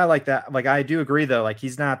 But I like that. Like, I do agree though. Like,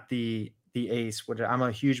 he's not the ace, which I'm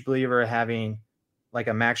a huge believer of having, like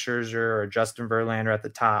a Max Scherzer or Justin Verlander at the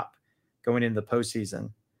top going into the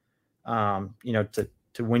postseason.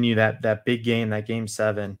 To win you that big game, that game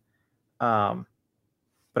 7. But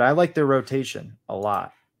I like their rotation a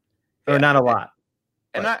lot, or not a lot.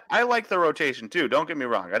 And I like the rotation too. Don't get me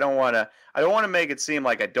wrong. I don't want to make it seem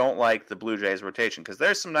like I don't like the Blue Jays rotation, because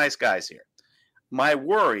there's some nice guys here. My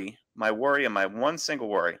worry, and my one single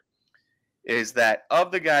worry is that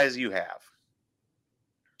of the guys you had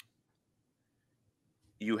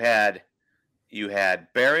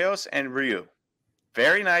Berrios and Ryu,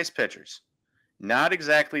 very nice pitchers, not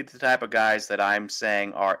exactly the type of guys that I'm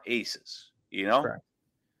saying are aces, Correct.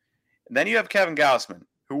 And then you have Kevin Gausman,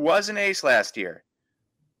 who was an ace last year.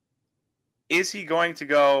 Is he going to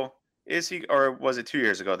go? Or was it 2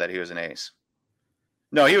 years ago that he was an ace?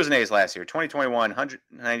 No, he was an ace last year. 2021,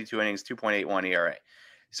 192 innings, 2.81 ERA.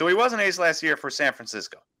 So he was an ace last year for San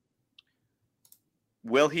Francisco.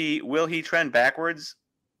 Will he trend backwards?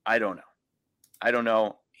 I don't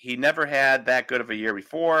know. He never had that good of a year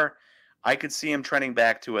before. I could see him trending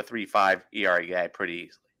back to a 3.5 ERA guy pretty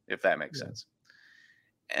easily, if that makes sense.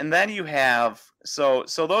 And then you have, so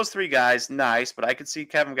those 3 guys, nice, but I could see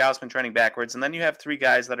Kevin Gausman trending backwards. And then you have 3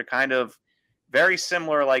 guys that are kind of very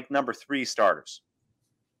similar, like number 3 starters.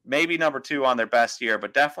 Maybe number 2 on their best year,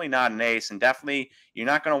 but definitely not an ace. And definitely you're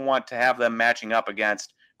not going to want to have them matching up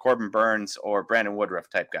against Corbin Burns or Brandon Woodruff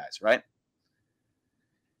type guys, right?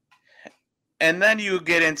 And then you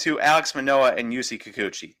get into Alex Manoah and Yusei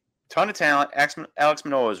Kikuchi. Ton of talent. Alex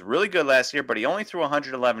Manoah was really good last year, but he only threw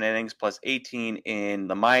 111 innings plus 18 in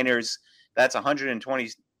the minors. That's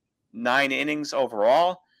 129 innings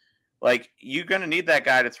overall. Like, you're going to need that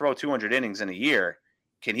guy to throw 200 innings in a year.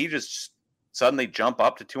 Can he just suddenly jump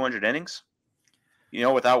up to 200 innings,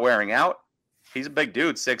 without wearing out? He's a big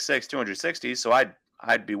dude, 6'6", 260, so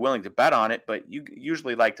I'd be willing to bet on it, but you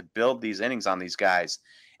usually like to build these innings on these guys.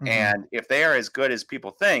 Mm-hmm. And if they are as good as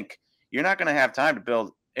people think, you're not going to have time to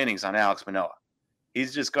build innings on Alex Manoah.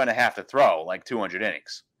 He's just going to have to throw like 200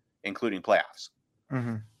 innings, including playoffs.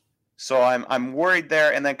 Mm-hmm. So I'm worried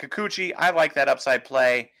there. And then Kikuchi, I like that upside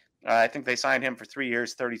play. I think they signed him for 3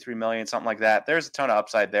 years, 33 million, something like that. There's a ton of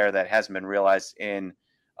upside there that hasn't been realized in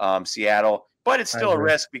Seattle, but it's still a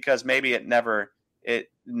risk because maybe it never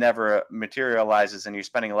materializes, and you're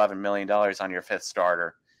spending $11 million on your fifth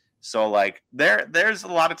starter. So like there's a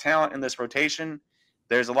lot of talent in this rotation.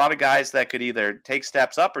 There's a lot of guys that could either take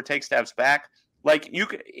steps up or take steps back. Like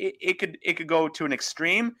it could go to an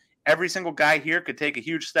extreme. Every single guy here could take a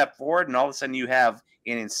huge step forward, and all of a sudden you have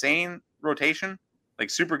an insane rotation,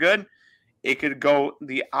 like super good. It could go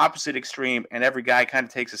the opposite extreme, and every guy kind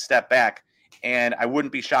of takes a step back, and I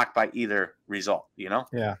wouldn't be shocked by either result, you know?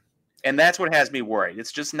 Yeah. And that's what has me worried.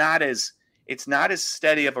 It's just not as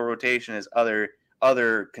steady of a rotation as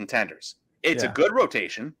other contenders. It's a good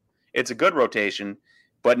rotation. It's a good rotation,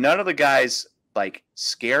 but none of the guys like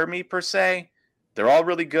scare me per se. They're all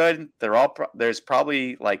really good. There's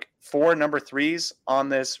probably like 4 number 3s on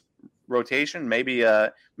this rotation, maybe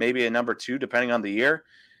a number 2 depending on the year,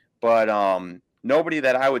 but nobody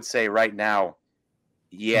that I would say right now,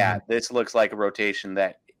 this looks like a rotation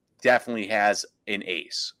that definitely has an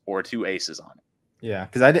ace or 2 aces on it. Yeah,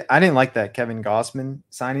 because I didn't like that Kevin Gossman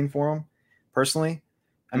signing for him personally.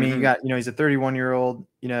 I mean, you got, he's a 31-year-old.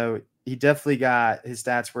 He definitely got his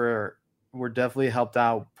stats were definitely helped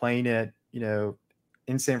out playing it,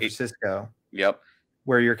 in San Francisco. Yep.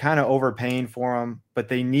 Where you're kind of overpaying for him, but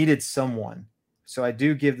they needed someone. So I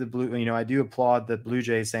do give I do applaud the Blue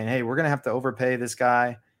Jays saying, hey, we're going to have to overpay this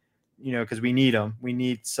guy, because we need him. We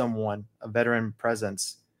need someone, a veteran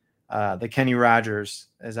presence. The Kenny Rogers,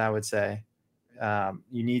 as I would say.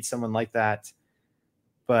 You need someone like that.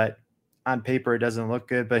 But on paper, it doesn't look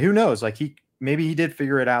good. But who knows? Like maybe he did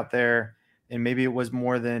figure it out there. And maybe it was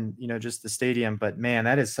more than, just the stadium. But, man,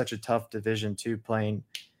 that is such a tough division, too, playing,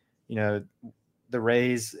 the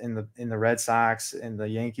Rays and the Red Sox and the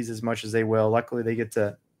Yankees as much as they will. Luckily, they get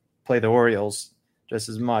to play the Orioles just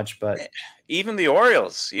as much. But even the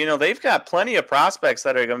Orioles, they've got plenty of prospects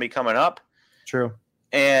that are going to be coming up. True.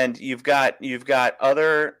 And you've got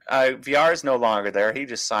other VR's no longer there. He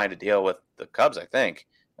just signed a deal with the Cubs, I think.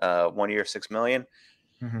 1 year, $6 million.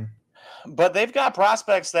 Mm-hmm. But they've got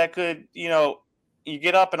prospects that could, you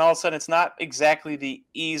get up and all of a sudden it's not exactly the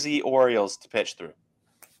easy Orioles to pitch through.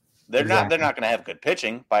 They're not going to have good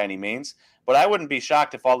pitching by any means, but I wouldn't be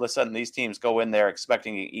shocked if all of a sudden these teams go in there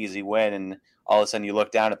expecting an easy win, and all of a sudden you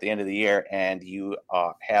look down at the end of the year and you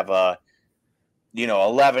have a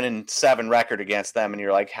 11-7 record against them, and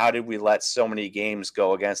you're like, how did we let so many games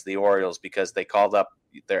go against the Orioles because they called up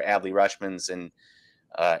their Adley Rutschmans and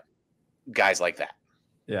guys like that?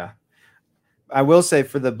 Yeah. I will say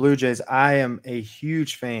for the Blue Jays, I am a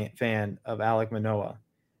huge fan of Alek Manoah.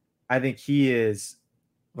 I think he is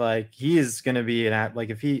going to be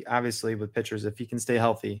if he, obviously with pitchers, if he can stay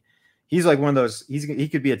healthy, he's like one of those, he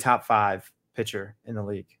could be a top 5 pitcher in the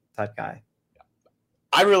league type guy.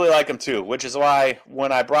 I really like him too, which is why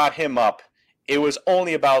when I brought him up, it was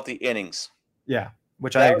only about the innings. Yeah,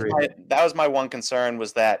 which I agree. That was my one concern,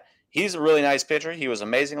 was that he's a really nice pitcher. He was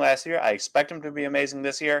amazing last year. I expect him to be amazing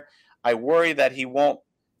this year. I worry that he'll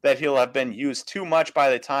have been used too much by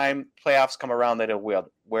the time playoffs come around, that it'll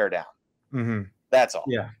wear down. Mm-hmm. That's all.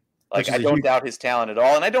 Yeah. Like, I don't doubt his talent at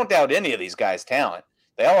all, and I don't doubt any of these guys' talent.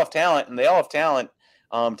 They all have talent, and they all have talent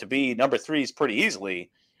to be number 3s pretty easily.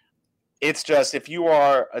 It's just, if you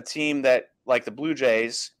are a team that, like the Blue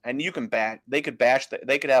Jays, and you can they could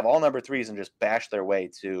have all number 3s and just bash their way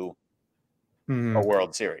to a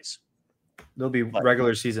World Series. They'll be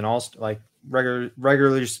regular season regular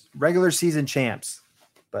season champs,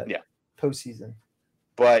 but postseason.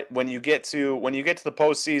 But when you get to the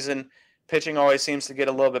postseason, pitching always seems to get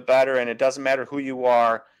a little bit better, and it doesn't matter who you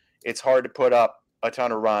are. It's hard to put up a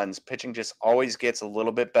ton of runs. Pitching just always gets a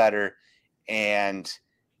little bit better, and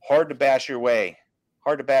hard to bash your way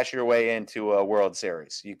into a World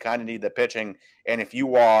Series. You kind of need the pitching, and if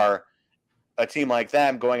you are a team like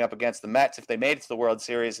them going up against the Mets, if they made it to the World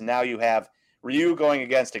Series, and now you have Ryu going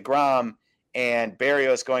against DeGrom and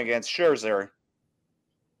Berrios going against Scherzer,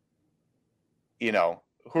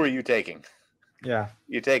 who are you taking? Yeah.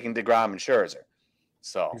 You're taking DeGrom and Scherzer.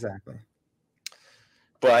 So exactly.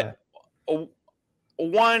 But a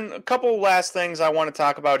couple last things I want to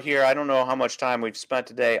talk about here. I don't know how much time we've spent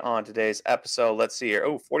today on today's episode. Let's see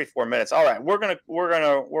here. 44 minutes. All right, we're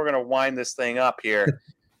gonna wind this thing up here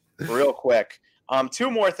real quick.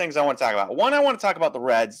 2 more things I want to talk about. 1, I want to talk about the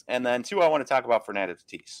Reds, and then 2, I want to talk about Fernando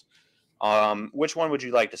Tatis. Which one would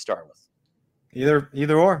you like to start with? Either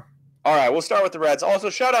or. All right, we'll start with the Reds. Also,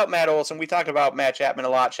 shout out Matt Olson. We talked about Matt Chapman a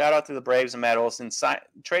lot. Shout out to the Braves and Matt Olson.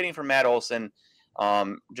 Trading for Matt Olson,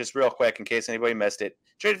 just real quick in case anybody missed it.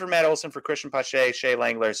 Traded for Matt Olson for Christian Pache, Shea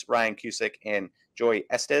Langlers, Ryan Cusick, and Joey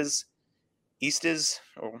Estes,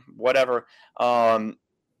 or whatever.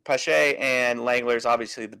 Pache and Langlers,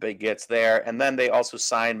 obviously the big gets there. And then they also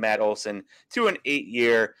signed Matt Olson to an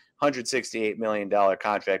 8-year, $168 million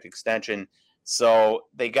contract extension. So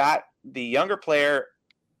they got the younger player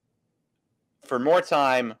for more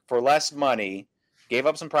time, for less money, gave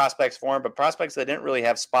up some prospects for him, but prospects that didn't really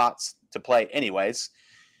have spots to play anyways.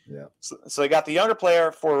 Yeah. So they got the younger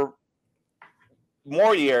player for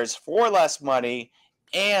more years, for less money,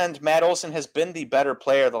 and Matt Olson has been the better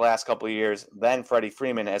player the last couple of years than Freddie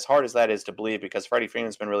Freeman, as hard as that is to believe, because Freddie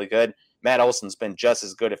Freeman's been really good. Matt Olson's been just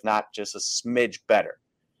as good, if not just a smidge better.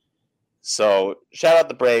 So shout out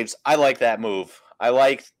the Braves. I like that move. I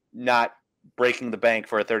like not breaking the bank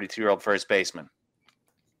for a 32-year-old first baseman.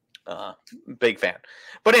 Big fan.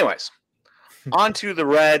 But anyways, on to the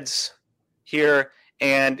Reds here.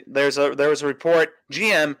 And there was a report,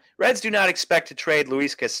 GM, Reds do not expect to trade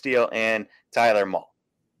Luis Castillo and Tyler Mull.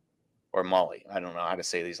 Or Molly. I don't know how to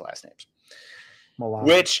say these last names. Malala.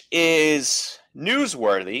 Which is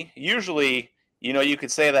newsworthy. Usually, you could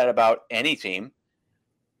say that about any team.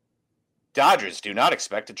 Dodgers do not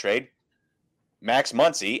expect to trade Max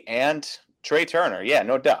Muncy and Trey Turner. Yeah,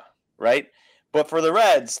 no duh, right? But for the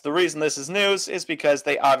Reds, the reason this is news is because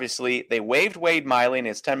they waived Wade Miley and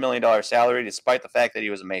his $10 million salary, despite the fact that he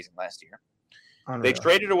was amazing last year. Unreal. They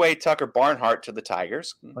traded away Tucker Barnhart to the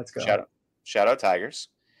Tigers. Let's go. Shout out Tigers.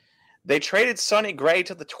 They traded Sonny Gray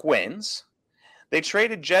to the Twins. They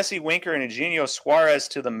traded Jesse Winker and Eugenio Suarez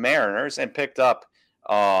to the Mariners and picked up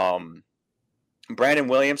Brandon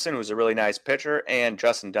Williamson, who's a really nice pitcher, and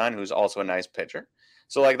Justin Dunn, who's also a nice pitcher.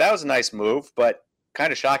 So, that was a nice move, but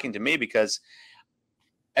kind of shocking to me because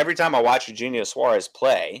every time I watch Eugenio Suarez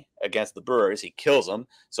play against the Brewers, he kills them.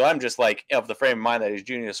 So I'm just of the frame of mind that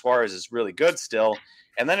Eugenio Suarez is really good still.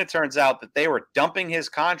 And then it turns out that they were dumping his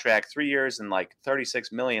contract, 3 years and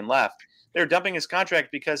 $36 million left. They were dumping his contract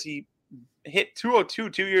because he hit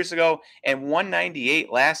 202 2 years ago and 198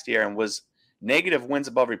 last year and was negative wins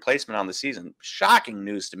above replacement on the season. Shocking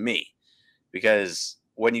news to me, because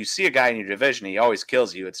when you see a guy in your division, he always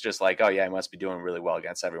kills you. It's just oh yeah, he must be doing really well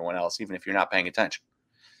against everyone else, even if you're not paying attention.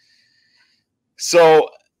 So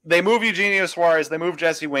they move Eugenio Suarez, they move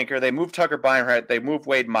Jesse Winker, they move Tucker Barnhart, they move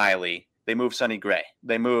Wade Miley, they move Sonny Gray.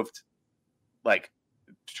 They moved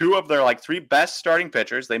two of their three best starting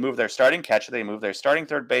pitchers. They moved their starting catcher, they moved their starting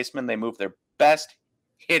third baseman, they moved their best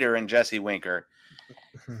hitter in Jesse Winker.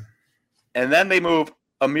 And then they move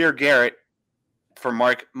Amir Garrett for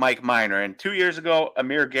Mike Minor. And 2 years ago,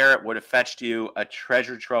 Amir Garrett would have fetched you a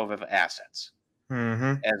treasure trove of assets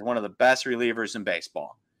as one of the best relievers in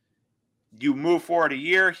baseball. You move forward a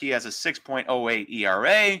year, he has a 6.08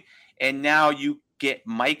 ERA, and now you get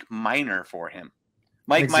Mike Minor for him.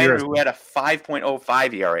 Mike Minor, who had a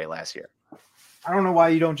 5.05 ERA last year. I don't know why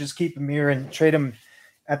you don't just keep Amir and trade him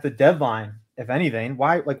at the deadline, if anything.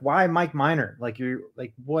 Why Mike Minor? What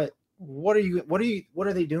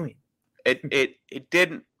are they doing? It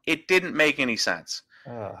didn't make any sense.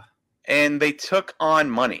 And they took on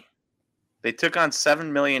money. They took on $7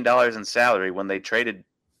 million in salary when they traded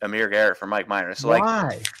Amir Garrett for Mike Minor. So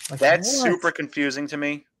why? That's super confusing to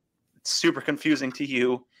me. It's super confusing to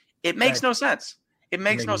you. It makes no sense. It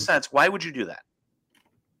makes no sense. Why would you do that?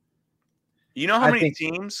 You know how many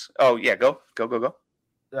teams? Oh yeah, go.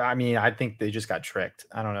 I mean, I think they just got tricked.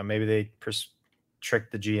 I don't know. Maybe they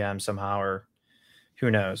tricked the GM somehow, or who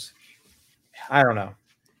knows? I don't know.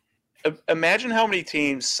 Imagine how many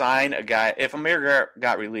teams sign a guy. If Amir Garrett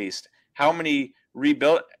got released, how many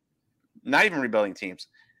not even rebuilding teams,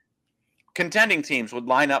 contending teams would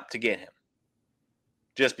line up to get him,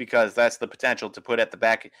 just because that's the potential to put at the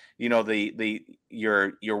back.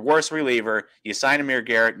 Your worst reliever, you sign Amir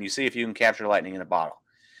Garrett and you see if you can capture lightning in a bottle.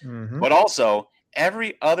 But also,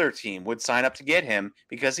 every other team would sign up to get him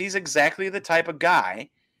because he's exactly the type of guy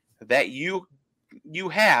that you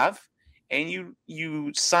have, and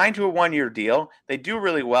you sign to a 1-year deal. They do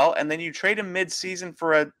really well, and then you trade him mid-season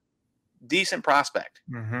for a decent prospect.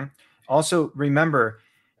 Also, remember,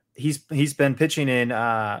 he's been pitching in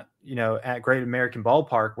at Great American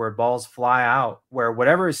Ballpark, where balls fly out, where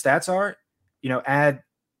whatever his stats are, add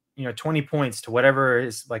 20 points to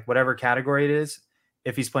whatever category it is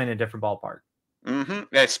if he's playing in a different ballpark.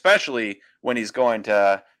 Especially when he's going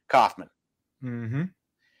to Kauffman.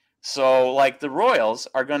 So, the Royals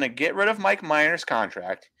are going to get rid of Mike Minor's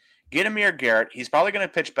contract, get Amir Garrett. He's probably going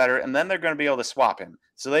to pitch better, and then they're going to be able to swap him.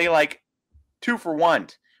 So they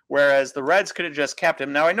 2-for-1, whereas the Reds could have just kept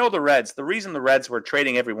him. Now, I know the reason the Reds were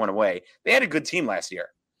trading everyone away, they had a good team last year.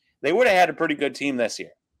 They would have had a pretty good team this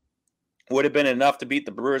year. Would have been enough to beat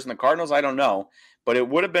the Brewers and the Cardinals? I don't know. But it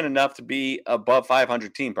would have been enough to be above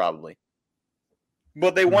 500 team probably.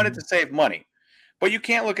 But they wanted to save money. But you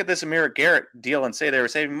can't look at this Amir Garrett deal and say they were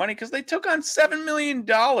saving money because they took on $7 million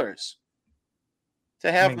to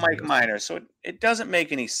have Mike Minor. So it doesn't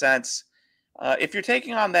make any sense. If you're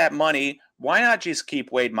taking on that money, why not just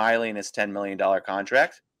keep Wade Miley in his $10 million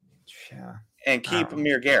contract? Yeah. And keep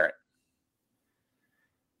Amir Garrett?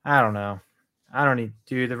 I don't know. I don't need,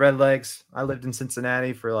 dude, the Redlegs. I lived in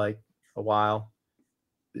Cincinnati for like a while.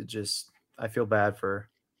 I feel bad for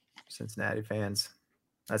Cincinnati fans.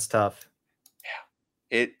 That's tough.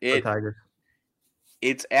 Yeah.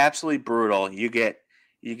 It's absolutely brutal. You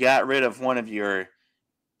got rid of you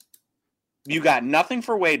got nothing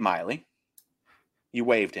for Wade Miley. You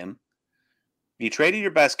waived him. You traded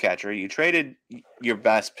your best catcher. You traded your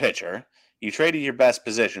best pitcher. You traded your best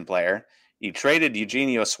position player. You traded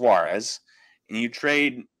Eugenio Suarez. And you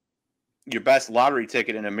trade your best lottery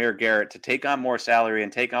ticket in Amir Garrett to take on more salary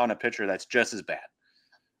and take on a pitcher that's just as bad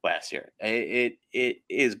last year. It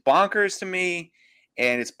is bonkers to me,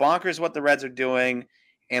 and it's bonkers what the Reds are doing.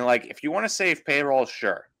 And, like, if you want to save payroll,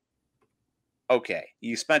 sure. Okay,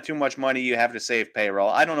 you spent too much money, you have to save payroll.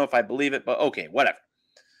 I don't know if I believe it, but okay, whatever.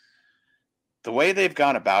 The way they've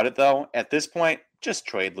gone about it, though, at this point, just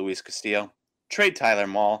trade Luis Castillo. Trade Tyler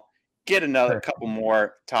Mahle. Get another couple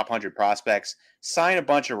more top 100 prospects. Sign a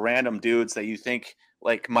bunch of random dudes that you think,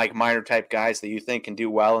 like Mike Minor type guys that you think can do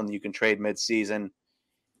well and you can trade midseason.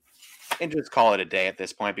 And just call it a day at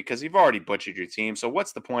this point because you've already butchered your team. So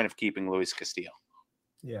what's the point of keeping Luis Castillo?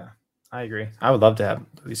 Yeah, I agree. I would love to have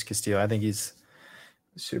Luis Castillo. I think he's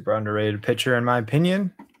a super underrated pitcher in my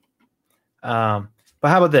opinion. But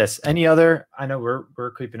how about this? Any other? I know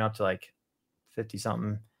we're creeping up to like 50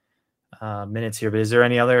 something minutes here, but is there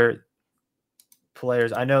any other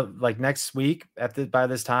players? I know like next week by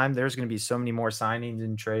this time, there's going to be so many more signings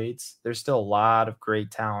and trades. There's still a lot of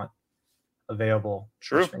great talent available.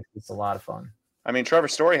 True. Which makes this a lot of fun. I mean, Trevor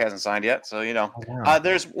Story hasn't signed yet, so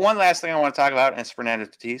there's one last thing I want to talk about, and it's Fernando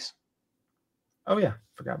Tatis. Oh yeah,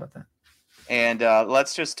 forgot about that. And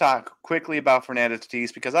let's just talk quickly about Fernando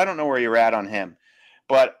Tatis because I don't know where you're at on him.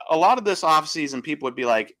 But a lot of this offseason, people would be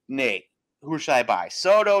like, Nate, who should I buy?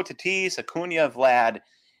 Soto, Tatis, Acuna, Vlad.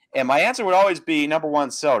 And my answer would always be number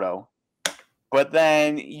one, Soto. But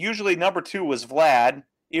then usually number two was Vlad,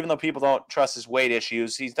 even though people don't trust his weight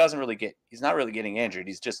issues. He's not really getting injured.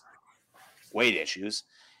 He's just weight issues.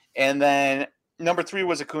 And then number three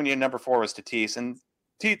was Acuna, and number four was Tatis. And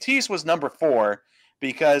Tatis was number four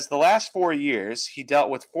because the last 4 years he dealt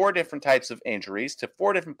with 4 different types of injuries to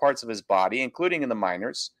 4 different parts of his body, including in the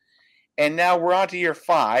minors. And now we're on to year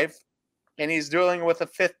 5, and he's dealing with a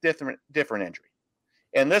 5th different injury.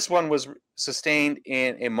 And this one was sustained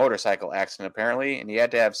in a motorcycle accident, apparently, and he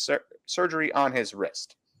had to have surgery on his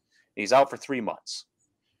wrist. He's out for 3 months.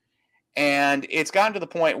 And it's gotten to the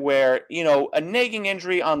point where, a nagging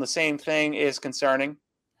injury on the same thing is concerning,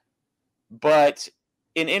 but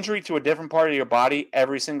an injury to a different part of your body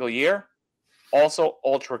every single year, also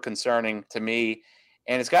ultra concerning to me.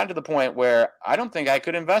 And it's gotten to the point where I don't think I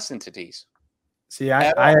could invest in Tatis. See,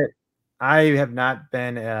 I have not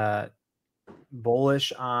been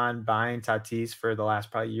bullish on buying Tatis for the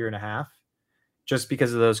last probably year and a half, just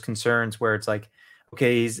because of those concerns where it's like,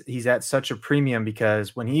 okay, he's at such a premium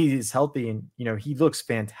because when he's healthy and he looks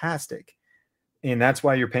fantastic, and that's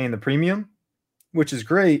why you're paying the premium, which is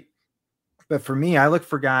great. But for me, I look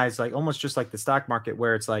for guys like almost just like the stock market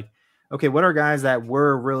where it's like, okay, what are guys that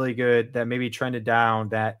were really good that maybe trended down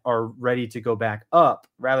that are ready to go back up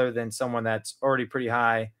rather than someone that's already pretty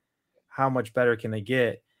high? How much better can they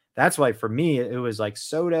get? That's why for me, it was like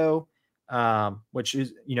Soto, which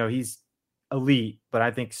is, he's elite, but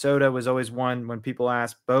I think Soto was always one when people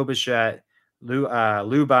ask. Bo Bichette,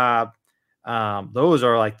 Lou Bob, those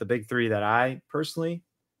are like the big 3 that I personally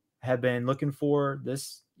have been looking for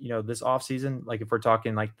this offseason. Like if we're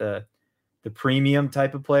talking like the premium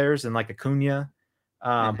type of players and like Acuna.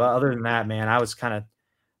 But other than that, man, I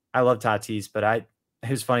love Tatis, but it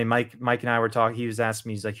was funny. Mike and I were talking, he was asking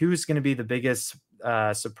me, he's like, who's going to be the biggest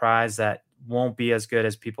surprise that won't be as good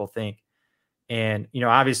as people think? And,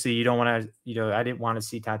 obviously you don't want to, I didn't want to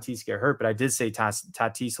see Tatis get hurt, but I did say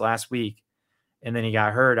Tatis last week and then he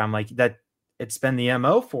got hurt. I'm like, that it's been the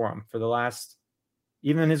MO for him for the last,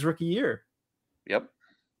 even in his rookie year. Yep.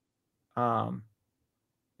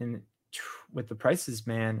 And with the prices,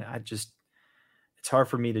 man, it's hard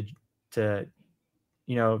for me to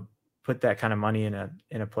put that kind of money in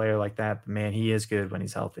a player like that. But man, he is good when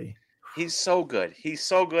he's healthy. He's so good. He's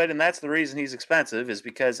so good. And that's the reason he's expensive is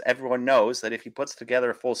because everyone knows that if he puts together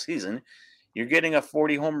a full season, You're getting a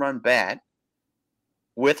 40 home run bat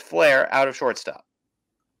with flair out of shortstop.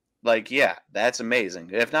 Like, yeah, that's amazing.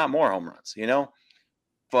 If not more home runs,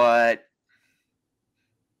 But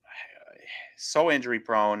so injury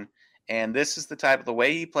prone. And this is the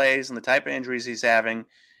way he plays and the type of injuries he's having.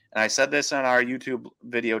 And I said this on our YouTube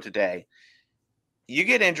video today. You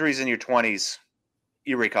get injuries in your 20s,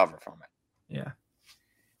 you recover from it. Yeah.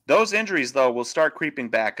 Those injuries, though, will start creeping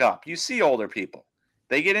back up. You see older people.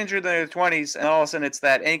 They get injured in their 20s, and all of a sudden it's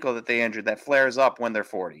that ankle that they injured that flares up when they're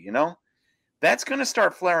 40, That's going to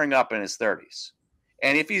start flaring up in his 30s.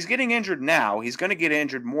 And if he's getting injured now, he's going to get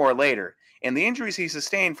injured more later. And the injuries he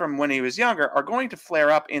sustained from when he was younger are going to flare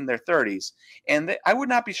up in their 30s. And I would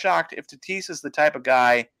not be shocked if Tatis is the type of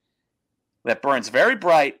guy that burns very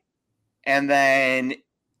bright and then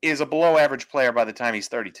is a below average player by the time he's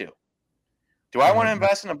 32. Do I want to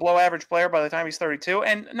invest in a below average player by the time he's 32?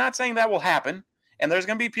 And not saying that will happen. And there's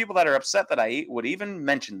going to be people that are upset that I would even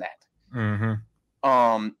mention that.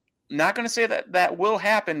 Mm-hmm. Not going to say that will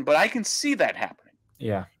happen, but I can see that happening.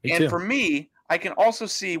 Yeah. And for me, I can also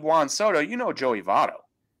see Juan Soto, Joey Votto,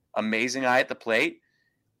 amazing eye at the plate.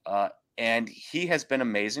 And he has been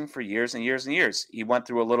amazing for years and years and years. He went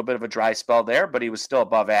through a little bit of a dry spell there, but he was still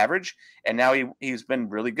above average. And now he's been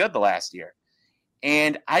really good the last year.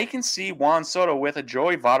 And I can see Juan Soto with a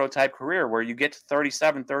Joey Votto type career where you get to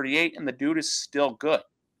 37, 38, and the dude is still good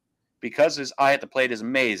because his eye at the plate is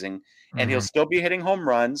amazing. And he'll still be hitting home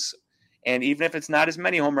runs. And even if it's not as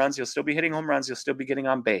many home runs, he'll still be hitting home runs. He'll still be getting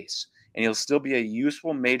on base. And he'll still be a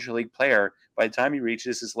useful major league player by the time he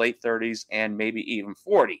reaches his late 30s and maybe even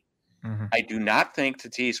 40. Mm-hmm. I do not think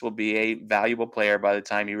Tatis will be a valuable player by the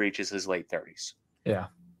time he reaches his late 30s. Yeah.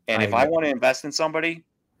 And if I want to invest in somebody,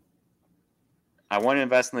 I want to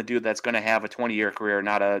invest in the dude that's going to have a 20-year career,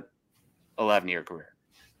 not a 11-year career.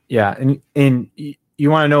 Yeah. And you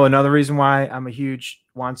want to know another reason why I'm a huge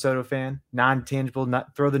Juan Soto fan, non-tangible,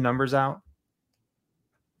 throw the numbers out,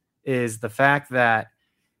 is the fact that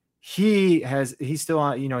he's still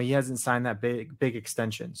on, he hasn't signed that big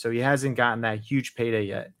extension. So he hasn't gotten that huge payday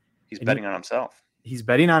yet. He's betting on himself. He's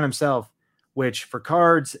betting on himself, which for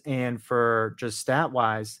cards and for just stat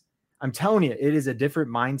wise, I'm telling you, it is a different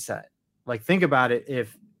mindset. Like, think about it.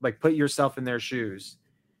 Put yourself in their shoes.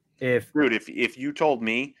 If you told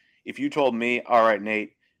me, all right,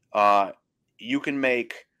 Nate, you can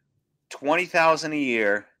make $20,000 a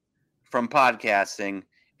year from podcasting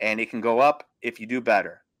and it can go up if you do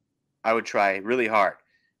better, I would try really hard.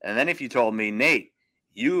 And then if you told me, Nate,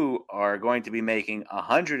 you are going to be making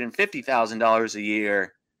 $150,000 a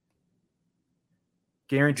year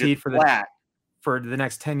guaranteed for the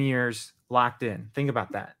next 10 years, locked in. Think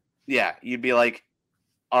about that. Yeah, you'd be like,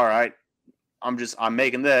 all right, I'm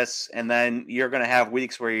making this, and then you're going to have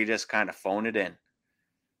weeks where you just kind of phone it in.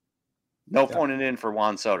 No phoning it in for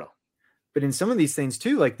Juan Soto. But in some of these things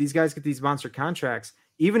too, like these guys get these monster contracts,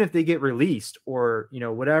 even if they get released or,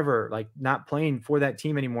 whatever, like not playing for that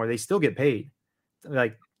team anymore, they still get paid.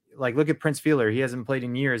 Like look at Prince Fielder. He hasn't played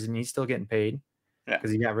in years and he's still getting paid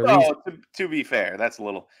because he got released. Well, to be fair, that's a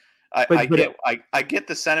little, I get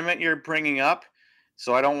the sentiment you're bringing up.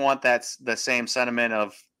 So I don't want the same sentiment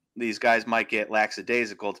of these guys might get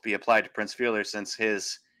lackadaisical to be applied to Prince Fielder since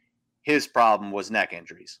his problem was neck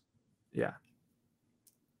injuries. Yeah.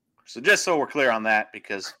 So just so we're clear on that,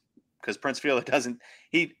 because Prince Fielder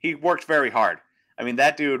he worked very hard. I mean,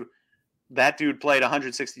 that dude played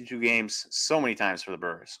 162 games so many times for the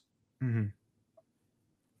Brewers. Mm-hmm.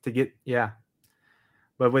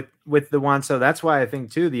 But with the one, so that's why I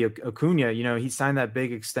think too, the Acuna, he signed that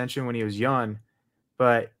big extension when he was young,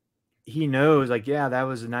 but he knows that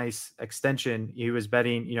was a nice extension. He was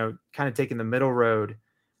betting, kind of taking the middle road,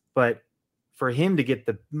 but for him to get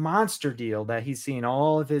the monster deal that he's seen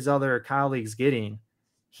all of his other colleagues getting,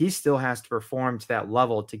 he still has to perform to that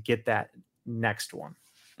level to get that next one.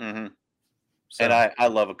 Mm-hmm. So, and I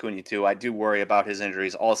love Acuna too. I do worry about his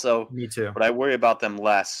injuries also. Me too. But I worry about them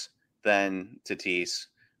less than Tatis.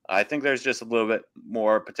 I think there's just a little bit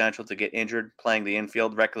more potential to get injured playing the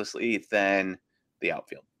infield recklessly than the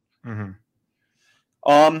outfield.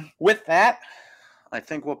 Mm-hmm. With that, I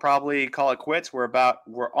think we'll probably call it quits.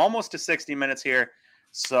 We're almost to 60 minutes here.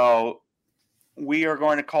 So we are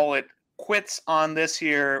going to call it quits on this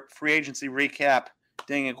here free agency recap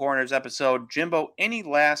Ding and Corners episode. Jimbo, any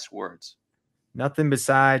last words? Nothing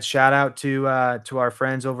besides shout out to our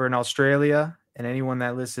friends over in Australia and anyone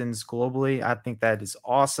that listens globally. I think that is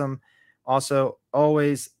awesome. Also,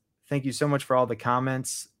 always thank you so much for all the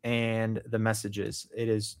comments and the messages. It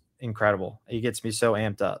is incredible. It gets me so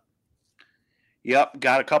amped up. Yep,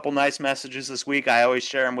 got a couple nice messages this week. I always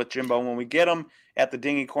share them with Jimbo when we get them at the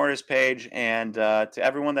Dingy Corners page. And to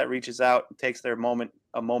everyone that reaches out, takes a moment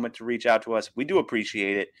to reach out to us, we do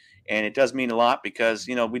appreciate it, and it does mean a lot because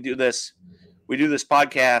we do this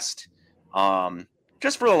podcast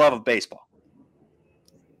just for the love of baseball.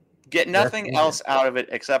 Get nothing else out of it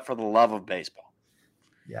except for the love of baseball.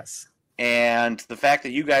 Yes. And the fact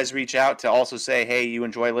that you guys reach out to also say, hey, you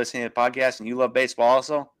enjoy listening to the podcast and you love baseball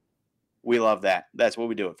also, we love that. That's what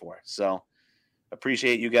we do it for. So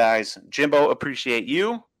appreciate you guys. Jimbo, appreciate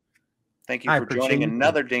you. Thank you for joining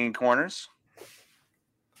another Dinging Corners.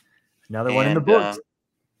 Another one in the books.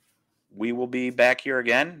 We will be back here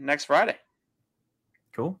again next Friday.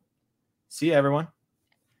 Cool. See you, everyone.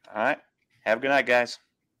 All right. Have a good night, guys.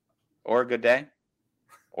 Or a good day.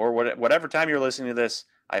 Or whatever time you're listening to this,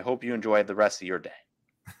 I hope you enjoy the rest of your day.